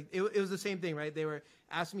awesome because like it was the same thing, right? They were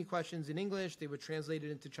asking me questions in English, they would translate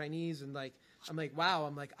it into Chinese, and like I'm like, wow,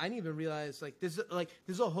 I'm like I didn't even realize like this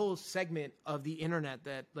is a whole segment of the internet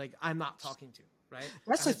that like I'm not talking to. Right.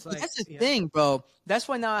 That's the thing, bro. That's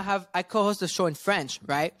why now I co-host a show in French,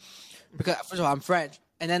 right? Because first of all, I'm French,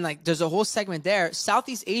 and then like there's a whole segment there.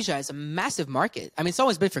 Southeast Asia is a massive market. I mean, it's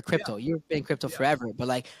always been for crypto. Yeah. You've been in crypto forever, but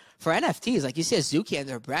like for NFTs, like you see Azuki and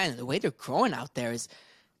their brand, the way they're growing out there is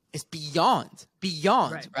beyond,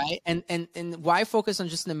 right? And why focus on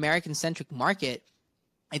just an American centric market?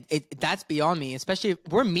 That's beyond me. Especially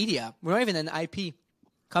we're media. We're not even an IP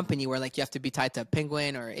company where like you have to be tied to a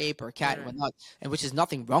penguin or ape or cat and whatnot, and which is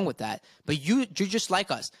nothing wrong with that. But you're just like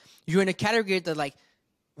us. You're in a category that like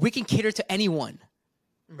we can cater to anyone,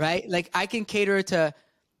 right? Like I can cater to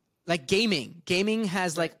like gaming. Gaming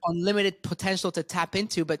has like unlimited potential to tap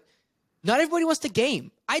into, but not everybody wants to game.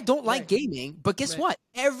 I don't like gaming, but guess what?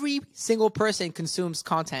 Every single person consumes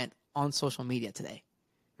content on social media today,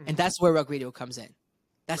 and that's where Rug Radio comes in.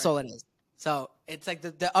 That's all it is. So it's like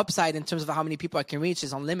the upside in terms of how many people I can reach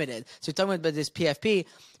is unlimited. So you're talking about this PFP.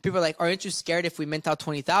 People are like, aren't you scared if we mint out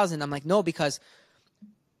 20,000? I'm like, no, because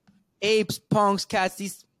apes, punks, cats,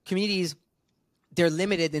 these communities, they're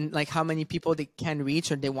limited in like how many people they can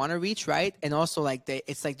reach or they want to reach, right? And also like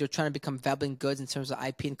it's like they're trying to become valuable goods in terms of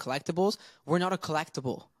IP and collectibles. We're not a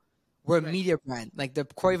collectible. We're a media brand. Like the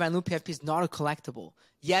Cory Van Loo PFP is not a collectible.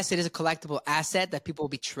 Yes, it is a collectible asset that people will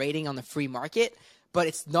be trading on the free market, but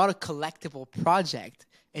it's not a collectible project.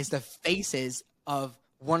 It's the faces of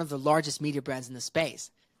one of the largest media brands in the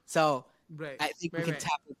space. So I think we can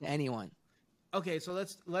tap into anyone. Okay, so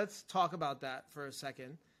let's talk about that for a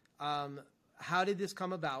second. How did this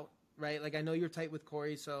come about, right? Like I know you're tight with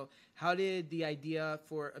Cory, so how did the idea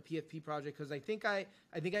for a PFP project? Because I think I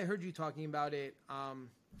heard you talking about it.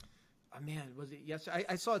 Was it yesterday?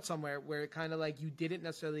 I saw it somewhere where it kind of like you didn't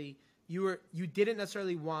necessarily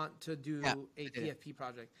want to do a PFP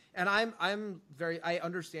project. And I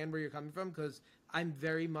understand where you're coming from because I'm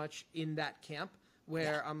very much in that camp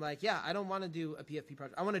where I'm like, I don't want to do a PFP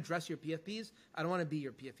project. I want to dress your PFPs. I don't want to be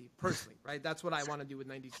your PFP personally, right? That's what I want to do with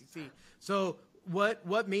 90cc. So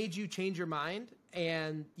what made you change your mind?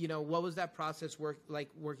 And, what was that process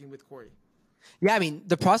working with Cory? Yeah, I mean,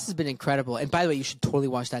 the process has been incredible. And by the way, you should totally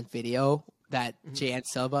watch that video that Jan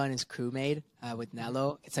Silva and his crew made with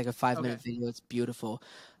Nello. It's like a 5-minute video. It's beautiful.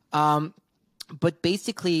 But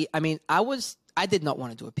basically, I mean, I did not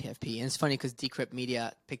want to do a PFP. And it's funny because Decrypt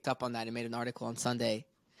Media picked up on that and made an article on Sunday.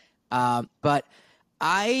 But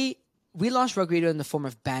we launched Rug Radio in the form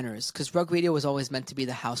of banners because Rug Radio was always meant to be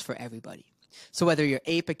the house for everybody. So whether you're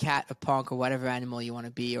ape, a cat, a punk, or whatever animal you want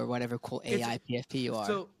to be, or whatever cool AI PFP you are.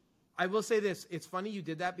 So I will say this. It's funny you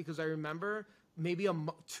did that because I remember maybe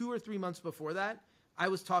 2 or 3 months before that, I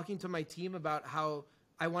was talking to my team about how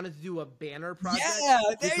I wanted to do a banner project. Yeah,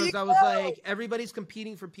 because I was like, everybody's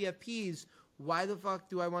competing for PFPs. Why the fuck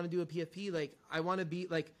do I want to do a PFP? Like, I want to be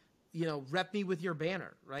like, rep me with your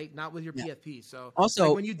banner, right? Not with your PFP. So also,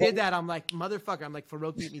 like, when you did that, I'm like, motherfucker. I'm like,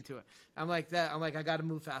 Farokh beat me to it. I'm like, I got to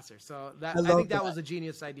move faster. So I think that was a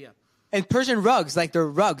genius idea. And Persian rugs, like they're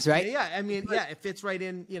rugs, right? Yeah. I mean, it fits right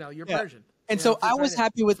in, your Persian. And so I was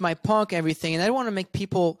happy with my punk and everything, and I didn't want to make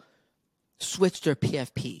people switch their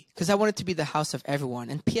PFP because I wanted to be the house of everyone.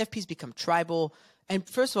 And PFPs become tribal. And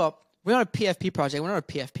first of all, we're not a PFP project. We're not a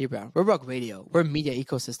PFP brand. We're Rug Radio. We're a media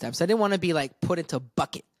ecosystem. So I didn't want to be like put into a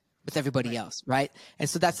bucket with everybody else, right? And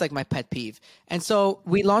so that's like my pet peeve. And so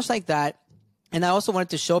we launched like that. And I also wanted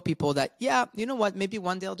to show people that, you know what, maybe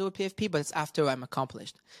one day I'll do a PFP, but it's after I'm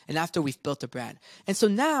accomplished and after we've built a brand. And so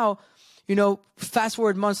now, fast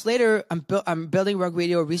forward months later, I'm building Rug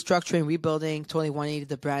Radio, restructuring, rebuilding, totally 180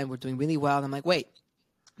 the brand. We're doing really well. And I'm like, wait,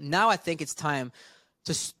 now I think it's time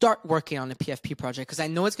to start working on a PFP project because I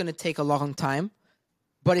know it's going to take a long time.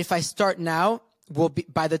 But if I start now,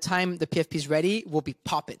 by the time the PFP is ready, we'll be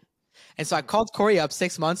popping. And so I called Cory up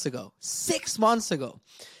 6 months ago. 6 months ago.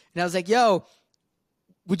 And I was like, yo,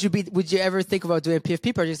 would you ever think about doing a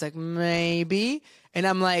PFP project? He's like, maybe. And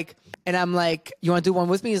I'm like, you want to do one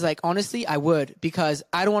with me? He's like, honestly, I would, because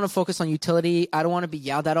I don't want to focus on utility. I don't want to be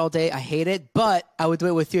yelled at all day. I hate it, but I would do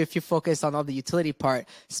it with you if you focus on all the utility part.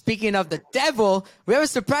 Speaking of the devil, we have a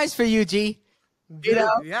surprise for you, G.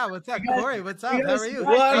 Yeah, what's up, Cory? What's up? How are you? That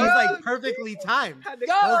was like perfectly timed. That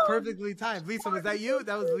was perfectly timed. Lisa, was that you?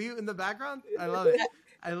 That was you in the background? I love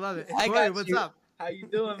it. Cory, what's up? How you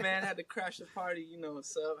doing, man? Had to crash the party. You know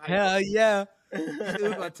what's up? Hell yeah.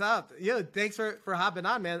 Dude, what's up? Yo, thanks for hopping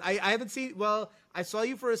on, man. I haven't seen. Well, I saw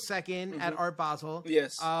you for a 2nd at Art Basel.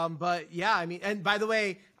 Yes. But yeah, I mean, and by the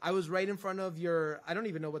way, I was right in front of your. I don't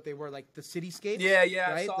even know what they were, like the cityscapes.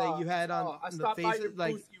 Yeah. Right, that you had on I the stopped by faces, your booth.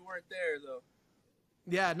 like. You weren't there though.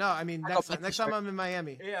 Yeah, no, I mean next time I'm in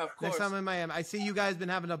Miami. Yeah, of course. Next time I'm in Miami, I see you guys been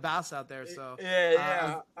having a bass out there, so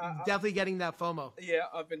I'm definitely getting that FOMO. Yeah,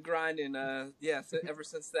 I've been grinding. Ever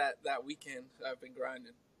since that weekend, I've been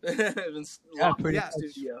grinding. I've been locked in the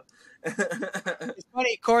studio. It's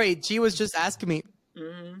funny, Cory. G was just asking me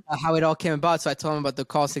how it all came about, so I told him about the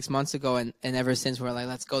call 6 months ago, and ever since we're like,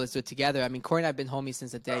 let's do it together. I mean, Cory and I've been homies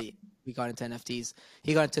since the day we got into NFTs.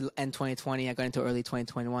 He got into end 2020. I got into early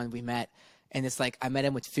 2021. We met. And it's like I met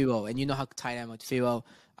him with Fuo, and you know how tight I am with Fuo.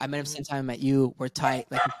 I met him same time I met you. We're tight,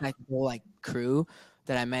 like it's like the whole like crew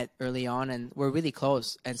that I met early on, and we're really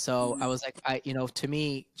close. And so I was like, to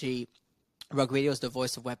me, Rug Radio is the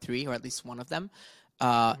voice of Web3, or at least one of them.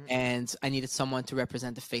 And I needed someone to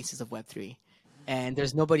represent the faces of Web3. And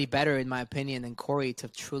there's nobody better, in my opinion, than Cory to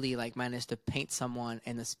truly like manage to paint someone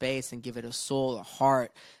in the space and give it a soul, a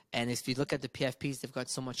heart. And if you look at the PFPs, they've got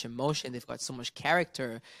so much emotion, they've got so much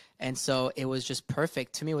character. And so it was just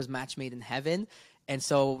perfect. To me, it was match made in heaven. And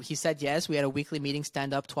so he said yes. We had a weekly meeting,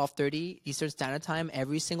 stand up, 12:30 Eastern Standard Time,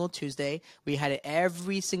 every single Tuesday. We had it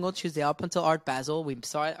every single Tuesday up until Art Basel. We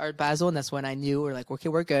saw it at Art Basel, and that's when I knew we're like, okay,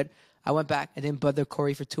 we're good. I went back. I didn't bother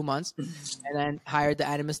Cory for 2 months, and then hired the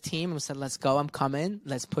Animus team and said, let's go. I'm coming.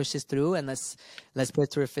 Let's push this through, and let's put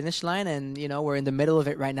it through a finish line. And, we're in the middle of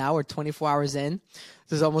it right now. We're 24 hours in.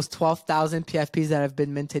 There's almost 12,000 PFPs that have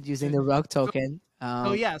been minted using the Rug token.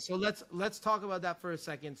 So let's talk about that for a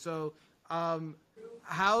second. So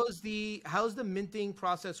how's the minting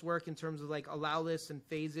process work in terms of like allow lists and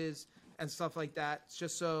phases and stuff like that? It's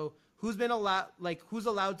just so who's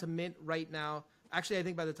allowed to mint right now? Actually, I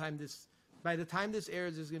think by the time this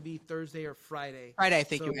airs, it's going to be Thursday or Friday. Friday, I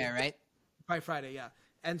think you air, right? By Friday, yeah.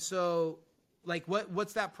 And so, like,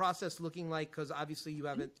 what's that process looking like? Because obviously you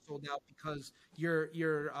haven't sold out because you're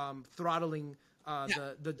throttling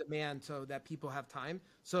the demand so that people have time.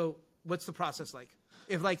 So, what's the process like?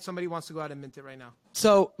 If like somebody wants to go out and mint it right now.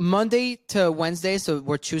 So Monday to Wednesday, so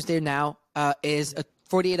we're Tuesday now, is a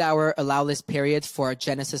 48-hour allow list period for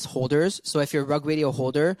Genesis holders. So if you're a Rug Radio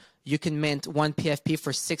holder, you can mint one PFP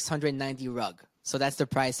for 690 Rug. So that's the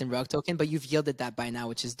price in Rug token, but you've yielded that by now,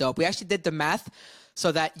 which is dope. We actually did the math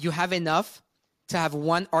so that you have enough to have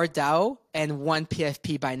one RDAO and one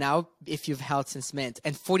PFP by now if you've held since mint.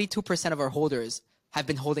 And 42% of our holders have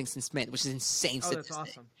been holding since mint, which is insane. Oh, that's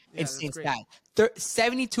awesome. Yeah, insane stat.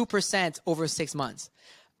 72% over 6 months.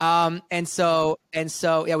 And so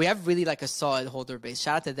yeah, we have really like a solid holder base.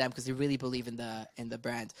 Shout out to them because they really believe in the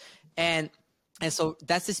brand. And so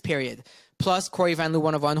that's this period. Plus Cory Van Loo,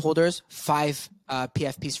 one of our holders, 5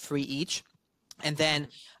 PFPs free each. And then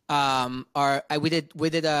we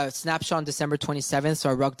did a snapshot on December 27th. So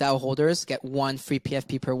our Rug DAO holders get 1 free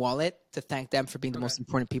PFP per wallet to thank them for being the most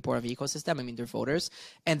important people of the ecosystem. I mean, they're voters.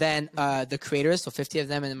 And then the creators, so 50 of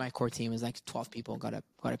them, and then my core team is like 12 people got a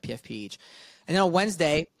PFP each. And then on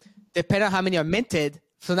Wednesday, depending on how many are minted,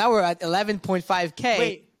 so now we're at 11.5K.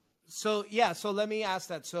 Wait, so let me ask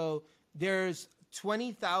that. So there's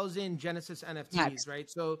 20,000 Genesis NFTs, right?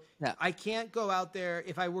 So I can't go out there.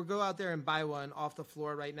 If I were go out there and buy one off the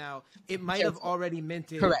floor right now, it might have already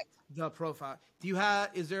minted the profile.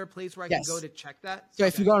 Is there a place where I can go to check that? So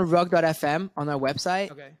if you go on rug.fm on our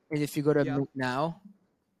website, and if you go to Mint Now,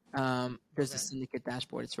 there's a syndicate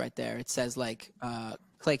dashboard. It's right there. It says like,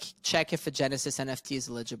 click check if a Genesis NFT is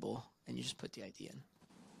eligible, and you just put the ID in.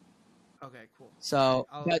 Okay, cool. So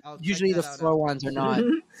I'll usually the floor ones are not.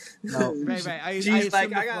 No. Right. I assume the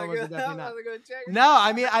floor ones are definitely not. No,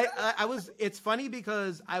 I mean, I was. It's funny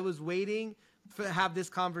because I was waiting to have this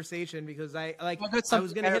conversation because I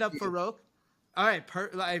was gonna hit up Farokh. All right,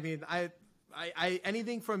 I mean, I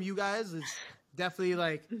anything from you guys is definitely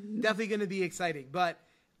gonna be exciting. But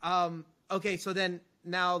okay, so then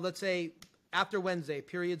now let's say after Wednesday,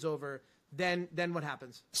 period's over. Then what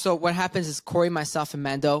happens? So what happens is Cory, myself, and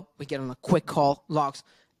Mando, we get on a quick call, logs,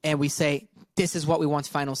 and we say, this is what we want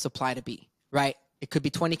final supply to be, right? It could be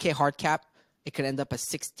 20K hard cap. It could end up at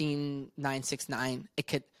 16,969. It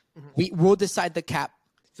could, we'll decide the cap.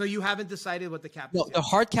 So you haven't decided what the cap is? No, the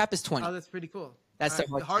hard cap is 20. Oh, that's pretty cool. That's the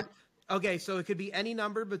hard cap. Okay, so it could be any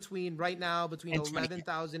number between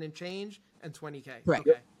 11,000 and change and 20K. Correct.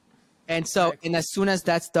 Okay. And so, and as soon as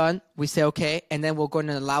that's done, we say, okay, and then we'll go in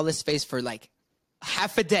an allow list phase for like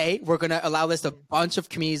half a day. We're going to allow list a bunch of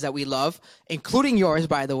communities that we love, including yours,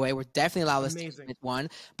 by the way. We're definitely allow list to submit one,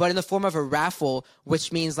 but in the form of a raffle,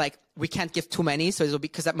 which means like we can't give too many. So it'll be,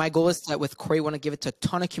 because my goal is that with Cory, want to give it to a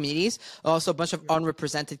ton of communities, also a bunch of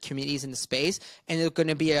unrepresented communities in the space. And it's going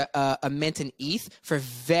to be a mint in ETH for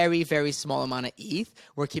very, very small amount of ETH.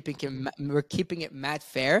 We're keeping it mad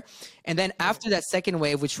fair. And then after that second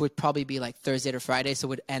wave, which would probably be like Thursday or Friday, so it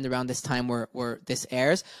would end around this time where this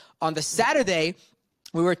airs. On the Saturday,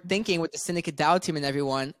 we were thinking with the Syndicate DAO team and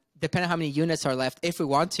everyone, depending on how many units are left, if we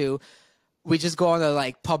want to, we just go on the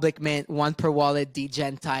like public mint, one per wallet,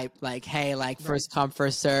 degen type, like, hey, like first come,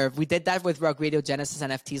 first serve. We did that with Rug Radio Genesis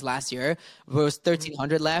NFTs last year. There was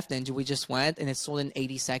 1,300 left, and we just went, and it sold in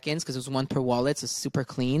 80 seconds because it was one per wallet, so super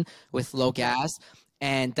clean with low gas.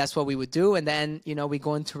 And that's what we would do. And then, you know, we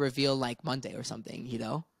go into reveal like Monday or something, you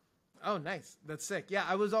know? Oh, nice. That's sick. Yeah,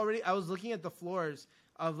 I was looking at the floors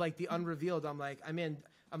of like the unrevealed. I'm like,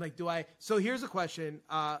 so here's a question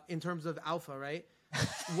in terms of alpha, right?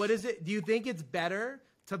 What is it? Do you think it's better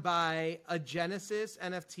to buy a Genesis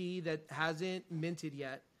NFT that hasn't minted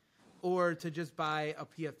yet, or to just buy a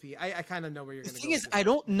PFP? I kind of know where you're going to go. The thing is, I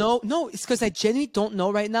don't know. No, it's because I genuinely don't know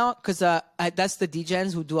right now, because that's the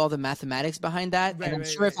degens who do all the mathematics behind that. And I'm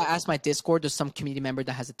sure if I ask my Discord, there's some community member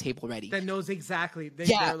that has a table ready. That knows exactly.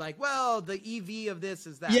 They're like, well, the EV of this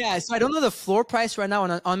is that. Yeah, so I don't know the floor price right now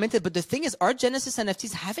on minted, but the thing is, our Genesis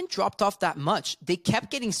NFTs haven't dropped off that much. They kept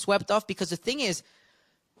getting swept off because the thing is,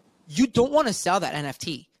 you don't want to sell that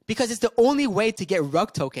NFT because it's the only way to get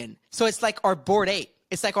Rug token. So it's like our Bored Ape.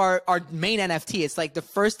 It's like our main NFT. It's like the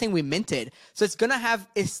first thing we minted. So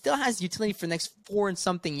it still has utility for the next 4 and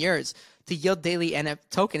something years to yield daily NFT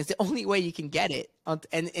token. It's the only way you can get it.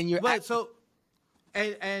 And you're right. So,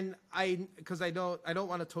 and because I don't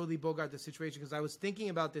want to totally bogart the situation, because I was thinking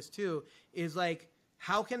about this too, is like,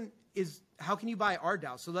 how can you buy our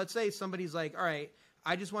DAO? So let's say somebody's like, all right,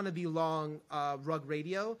 I just want to be long Rug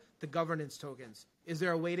Radio, the governance tokens. Is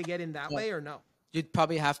there a way to get in that way or no? You'd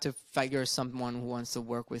probably have to figure someone who wants to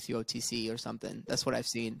work with you OTC or something. That's what I've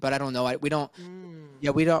seen, but I don't know. We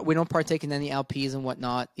don't partake in any LPs and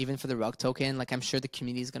whatnot, even for the Rug token. Like, I'm sure the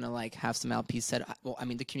community is gonna like have some LPs set up. Well, I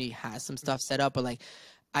mean, the community has some stuff set up, but like,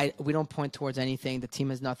 we don't point towards anything. The team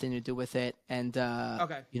has nothing to do with it, and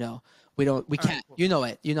you know, we can't. Right, cool. You know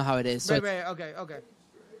it. You know how it is. So right. Okay.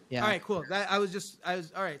 Yeah. All right. Cool. I was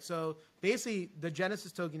all right. So basically, the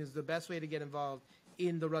Genesis token is the best way to get involved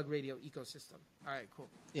in the Rug Radio ecosystem. All right, cool.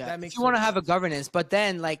 Yeah, that makes if you want to have a governance, but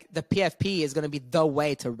then like the PFP is going to be the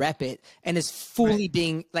way to rep it, and is fully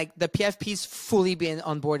being like the PFP is fully being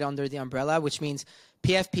on board under the umbrella, which means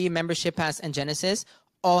PFP, Membership Pass, and Genesis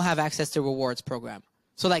all have access to rewards program.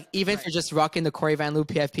 So like even if you're just rocking the Cory Van Loo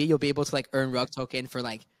PFP, you'll be able to like earn Rug token for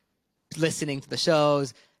like listening to the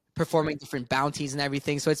shows, performing different bounties and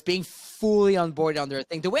everything. So it's being fully on board under a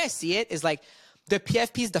thing. The way I see it is like the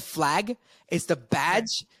PFP is the flag, it's the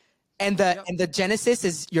badge, and the Genesis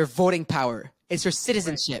is your voting power. It's your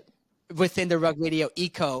citizenship within the Rug Radio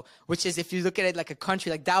eco, which is, if you look at it like a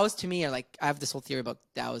country, like DAOs to me are like, I have this whole theory about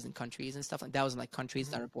DAOs and countries and stuff. Like DAOs are like countries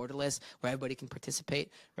that are borderless, where everybody can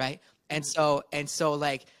participate, right? And so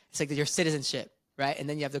like it's like your citizenship. Right. And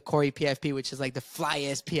then you have the Cory PFP, which is like the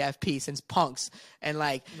flyest PFP since punks. And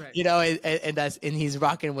like, you know, and he's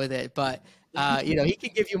rocking with it. But, you know, he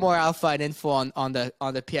can give you more alpha and info on the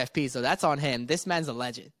PFP. So that's on him. This man's a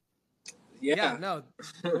legend. Yeah. No,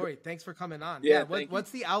 Cory, thanks for coming on. Yeah.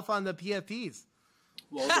 What's the alpha on the PFPs?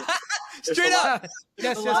 Well, straight up.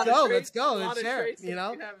 Yes, just go. Let's go. Let's share it. You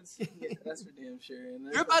know, that's for damn sure.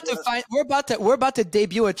 We're about to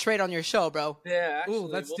debut a trade on your show, bro. Yeah.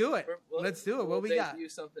 Actually, let's do it. Let's do it. What we got? Debut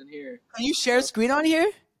something here. Can you share screen on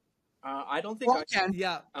here? I don't think I can.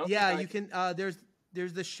 Yeah. You can.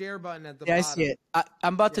 There's the share button at the bottom. I see it.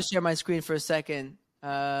 I'm about to share my screen for a second.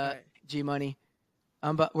 Gmoney.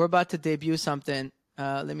 We're about to debut something.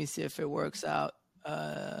 Let me see if it works out.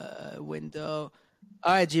 Window.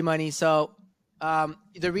 All right, Gmoney. So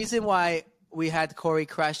the reason why we had Cory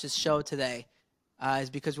crash this show today is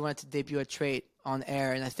because we wanted to debut a trait on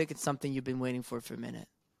air, and I think it's something you've been waiting for a minute.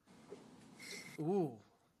 Ooh.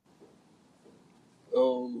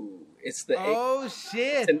 Oh, it's the ape. Oh,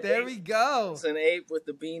 shit. There we go. It's an ape with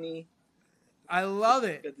the beanie. I love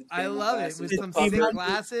it. I love it. With some sick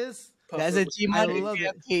glasses. That's a Gmoney. I love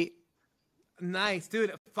it. Nice,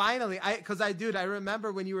 dude. Finally, I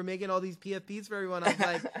remember when you were making all these PFPs for everyone. I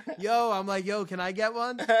was like, yo, can I get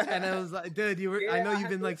one? And I was like, dude, I know you've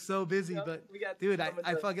been like so busy, but dude,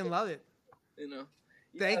 I fucking love it. You know.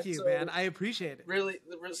 Thank you, man. I appreciate it. Really,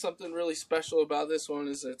 something really special about this one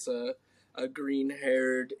is it's a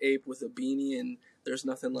green-haired ape with a beanie, and there's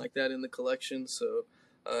nothing like that in the collection. So,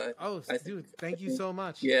 dude, thank you so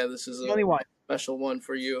much. Yeah, this is The only one. Special one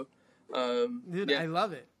for you. Dude, yeah. I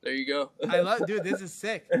love it. There you go. Dude, this is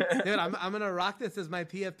sick. Dude, I'm gonna rock this as my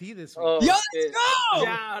PFP this week. Yo, let's go!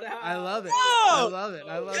 Shout out. I love it. Yo! I love it.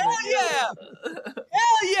 I love Hell it. yeah!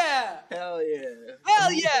 Hell yeah! Hell yeah!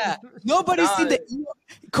 Hell yeah! Nobody's seen the.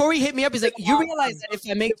 Corey hit me up. He's like, you realize that if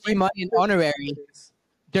I make gmoney in honorary,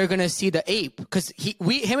 they're gonna see the ape because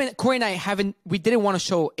him and Corey and I we didn't want to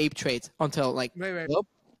show ape trades until like. Right.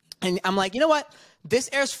 And I'm like, you know what? This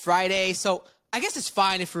airs Friday, so I guess it's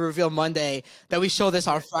fine if we reveal Monday that we show this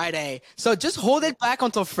on Friday. So just hold it back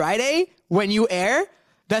until Friday when you air.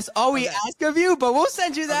 That's all we ask of you, but we'll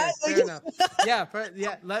send you that. Okay, fair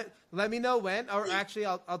enough. Let me know when, or actually,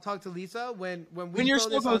 I'll talk to Lisa when your throw show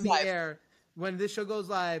this goes on the live. air. When this show goes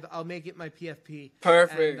live, I'll make it my PFP.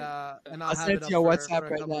 Perfect. And I'll I'll have send it up you a for WhatsApp a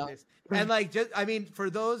right couple now. of days. And like, for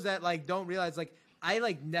those that like don't realize, like, I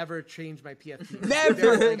like never change my PFP.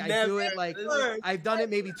 Never. Like, I do it like I've done it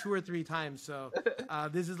maybe 2 or 3 times. So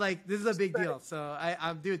this is a big deal. So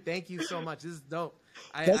I'm dude, thank you so much. This is dope.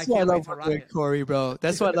 That's why I love working with Cory, bro.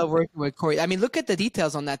 That's why I love working with Cory. I mean, look at the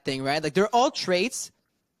details on that thing, right? Like, they're all traits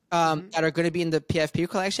that are going to be in the PFP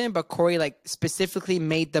collection, but Cory, like, specifically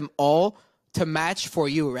made them all to match for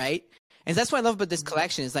you, right? And that's what I love about this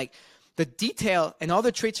collection is, like, the detail and all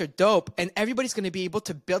the traits are dope, and everybody's going to be able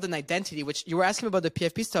to build an identity, which you were asking about the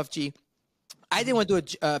PFP stuff, G. I didn't want to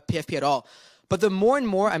do a PFP at all. But the more and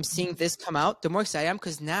more I'm seeing this come out, the more excited I am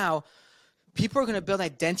because now – people are going to build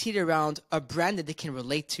identity around a brand that they can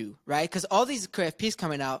relate to, right? Because all these KFPs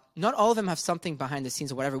coming out, not all of them have something behind the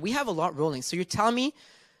scenes or whatever. We have a lot rolling. So you're telling me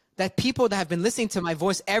that people that have been listening to my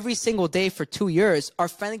voice every single day for 2 years are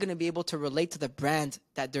finally going to be able to relate to the brand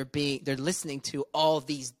that they're listening to all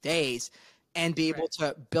these days and be able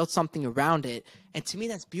to build something around it. And to me,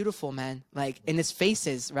 that's beautiful, man. Like, in its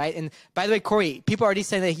faces, right? And by the way, Cory, people are already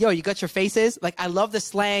saying like, yo, you got your faces? Like, I love the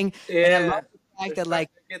slang. Yeah. And I love that like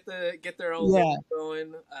get their own look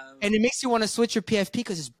going, and it makes you want to switch your PFP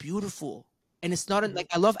because it's beautiful and it's not like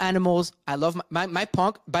I love animals. I love my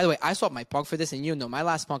punk. By the way, I swapped my punk for this, and you know my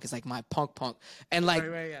last punk is like my punk, and like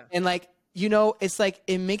and like you know it's like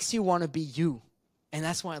it makes you want to be you, and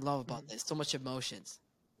that's what I love about this. So much emotions.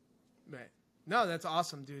 Right. No, that's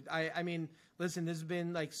awesome, dude. I mean, listen, this has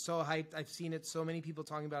been like so hyped. I've seen it. So many people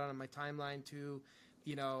talking about it on my timeline too,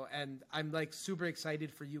 you know, and I'm like super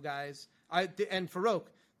excited for you guys. And Farokh,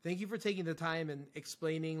 thank you for taking the time and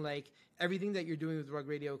explaining like everything that you're doing with Rug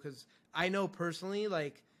Radio. Cause I know personally,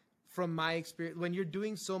 like from my experience, when you're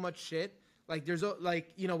doing so much shit, like there's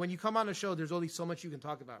like, you know, when you come on a show, there's only so much you can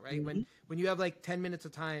talk about, right? Mm-hmm. When you have like 10 minutes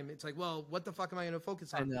of time, it's like, well, what the fuck am I going to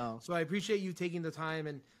focus on? I know. So I appreciate you taking the time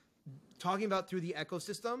and talking about through the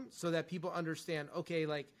ecosystem so that people understand, okay,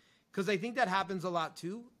 like, cause I think that happens a lot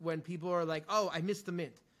too, when people are like, oh, I missed the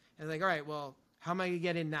mint. And like, all right, well, how am I going to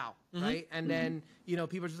get in now? Right. And then, you know,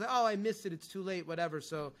 people are just like, oh, I missed it. It's too late, whatever.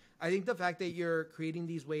 So I think the fact that you're creating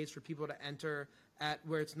these ways for people to enter at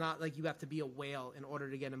where it's not like you have to be a whale in order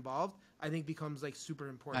to get involved, I think becomes like super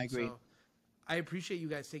important. I agree. So I appreciate you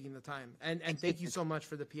guys taking the time. And thank you so much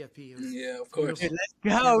for the PFP. Yeah, of course. Dude, let's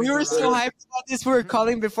go. We were so hyped about this. We were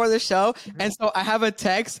calling before the show. And so I have a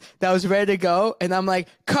text that was ready to go. And I'm like,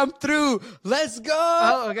 come through. Let's go.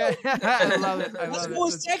 Oh, okay. I love it. That's what I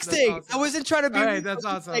was texting. Awesome. I wasn't trying to be. All right, that's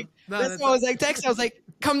awesome. Like, No, that's what I was like texting. I was like,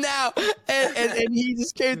 come now. And he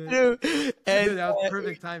just came through. And dude, that was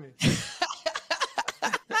perfect timing.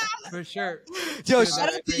 For sure. Yo,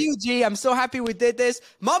 shout out to you, G. I'm so happy we did this.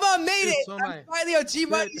 Mama made it. So am I. Finally on G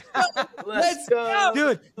Money. Let's go.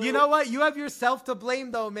 Dude, you know what? You have yourself to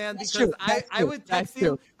blame though, man, That's because true. I would text That's you.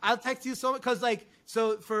 true. I'll text you so much because like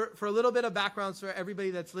so for a little bit of background for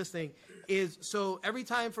everybody that's listening is so every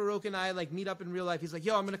time Farokh and I like meet up in real life, he's like,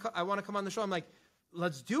 yo, I want to come on the show. I'm like,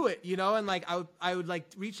 let's do it, you know? And like, I would like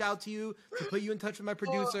reach out to you to put you in touch with my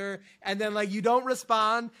producer. And then like, you don't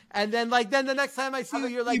respond. And then like, then the next time I see you,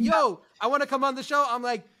 you're like, yo, I want to come on the show. I'm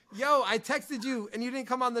like, yo, I texted you and you didn't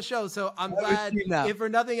come on the show. So I'm glad if for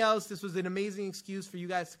nothing else, this was an amazing excuse for you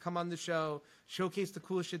guys to come on the show, showcase the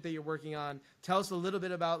cool shit that you're working on. Tell us a little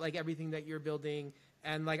bit about like everything that you're building.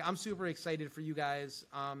 And like, I'm super excited for you guys.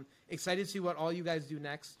 Excited to see what all you guys do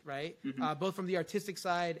next, right? Both from the artistic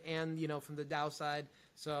side and, you know, from the DAO side.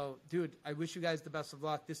 So, dude, I wish you guys the best of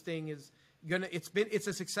luck. This thing is it's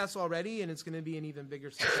a success already, and it's gonna be an even bigger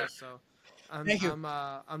success. So, I'm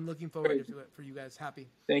looking forward to it for you guys. Happy.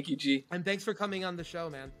 Thank you, G. And thanks for coming on the show,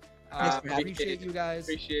 man. Appreciate you guys.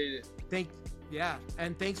 Appreciate it.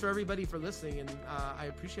 And thanks for everybody for listening. And I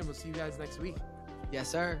appreciate it. We'll see you guys next week. Yes,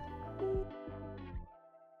 sir.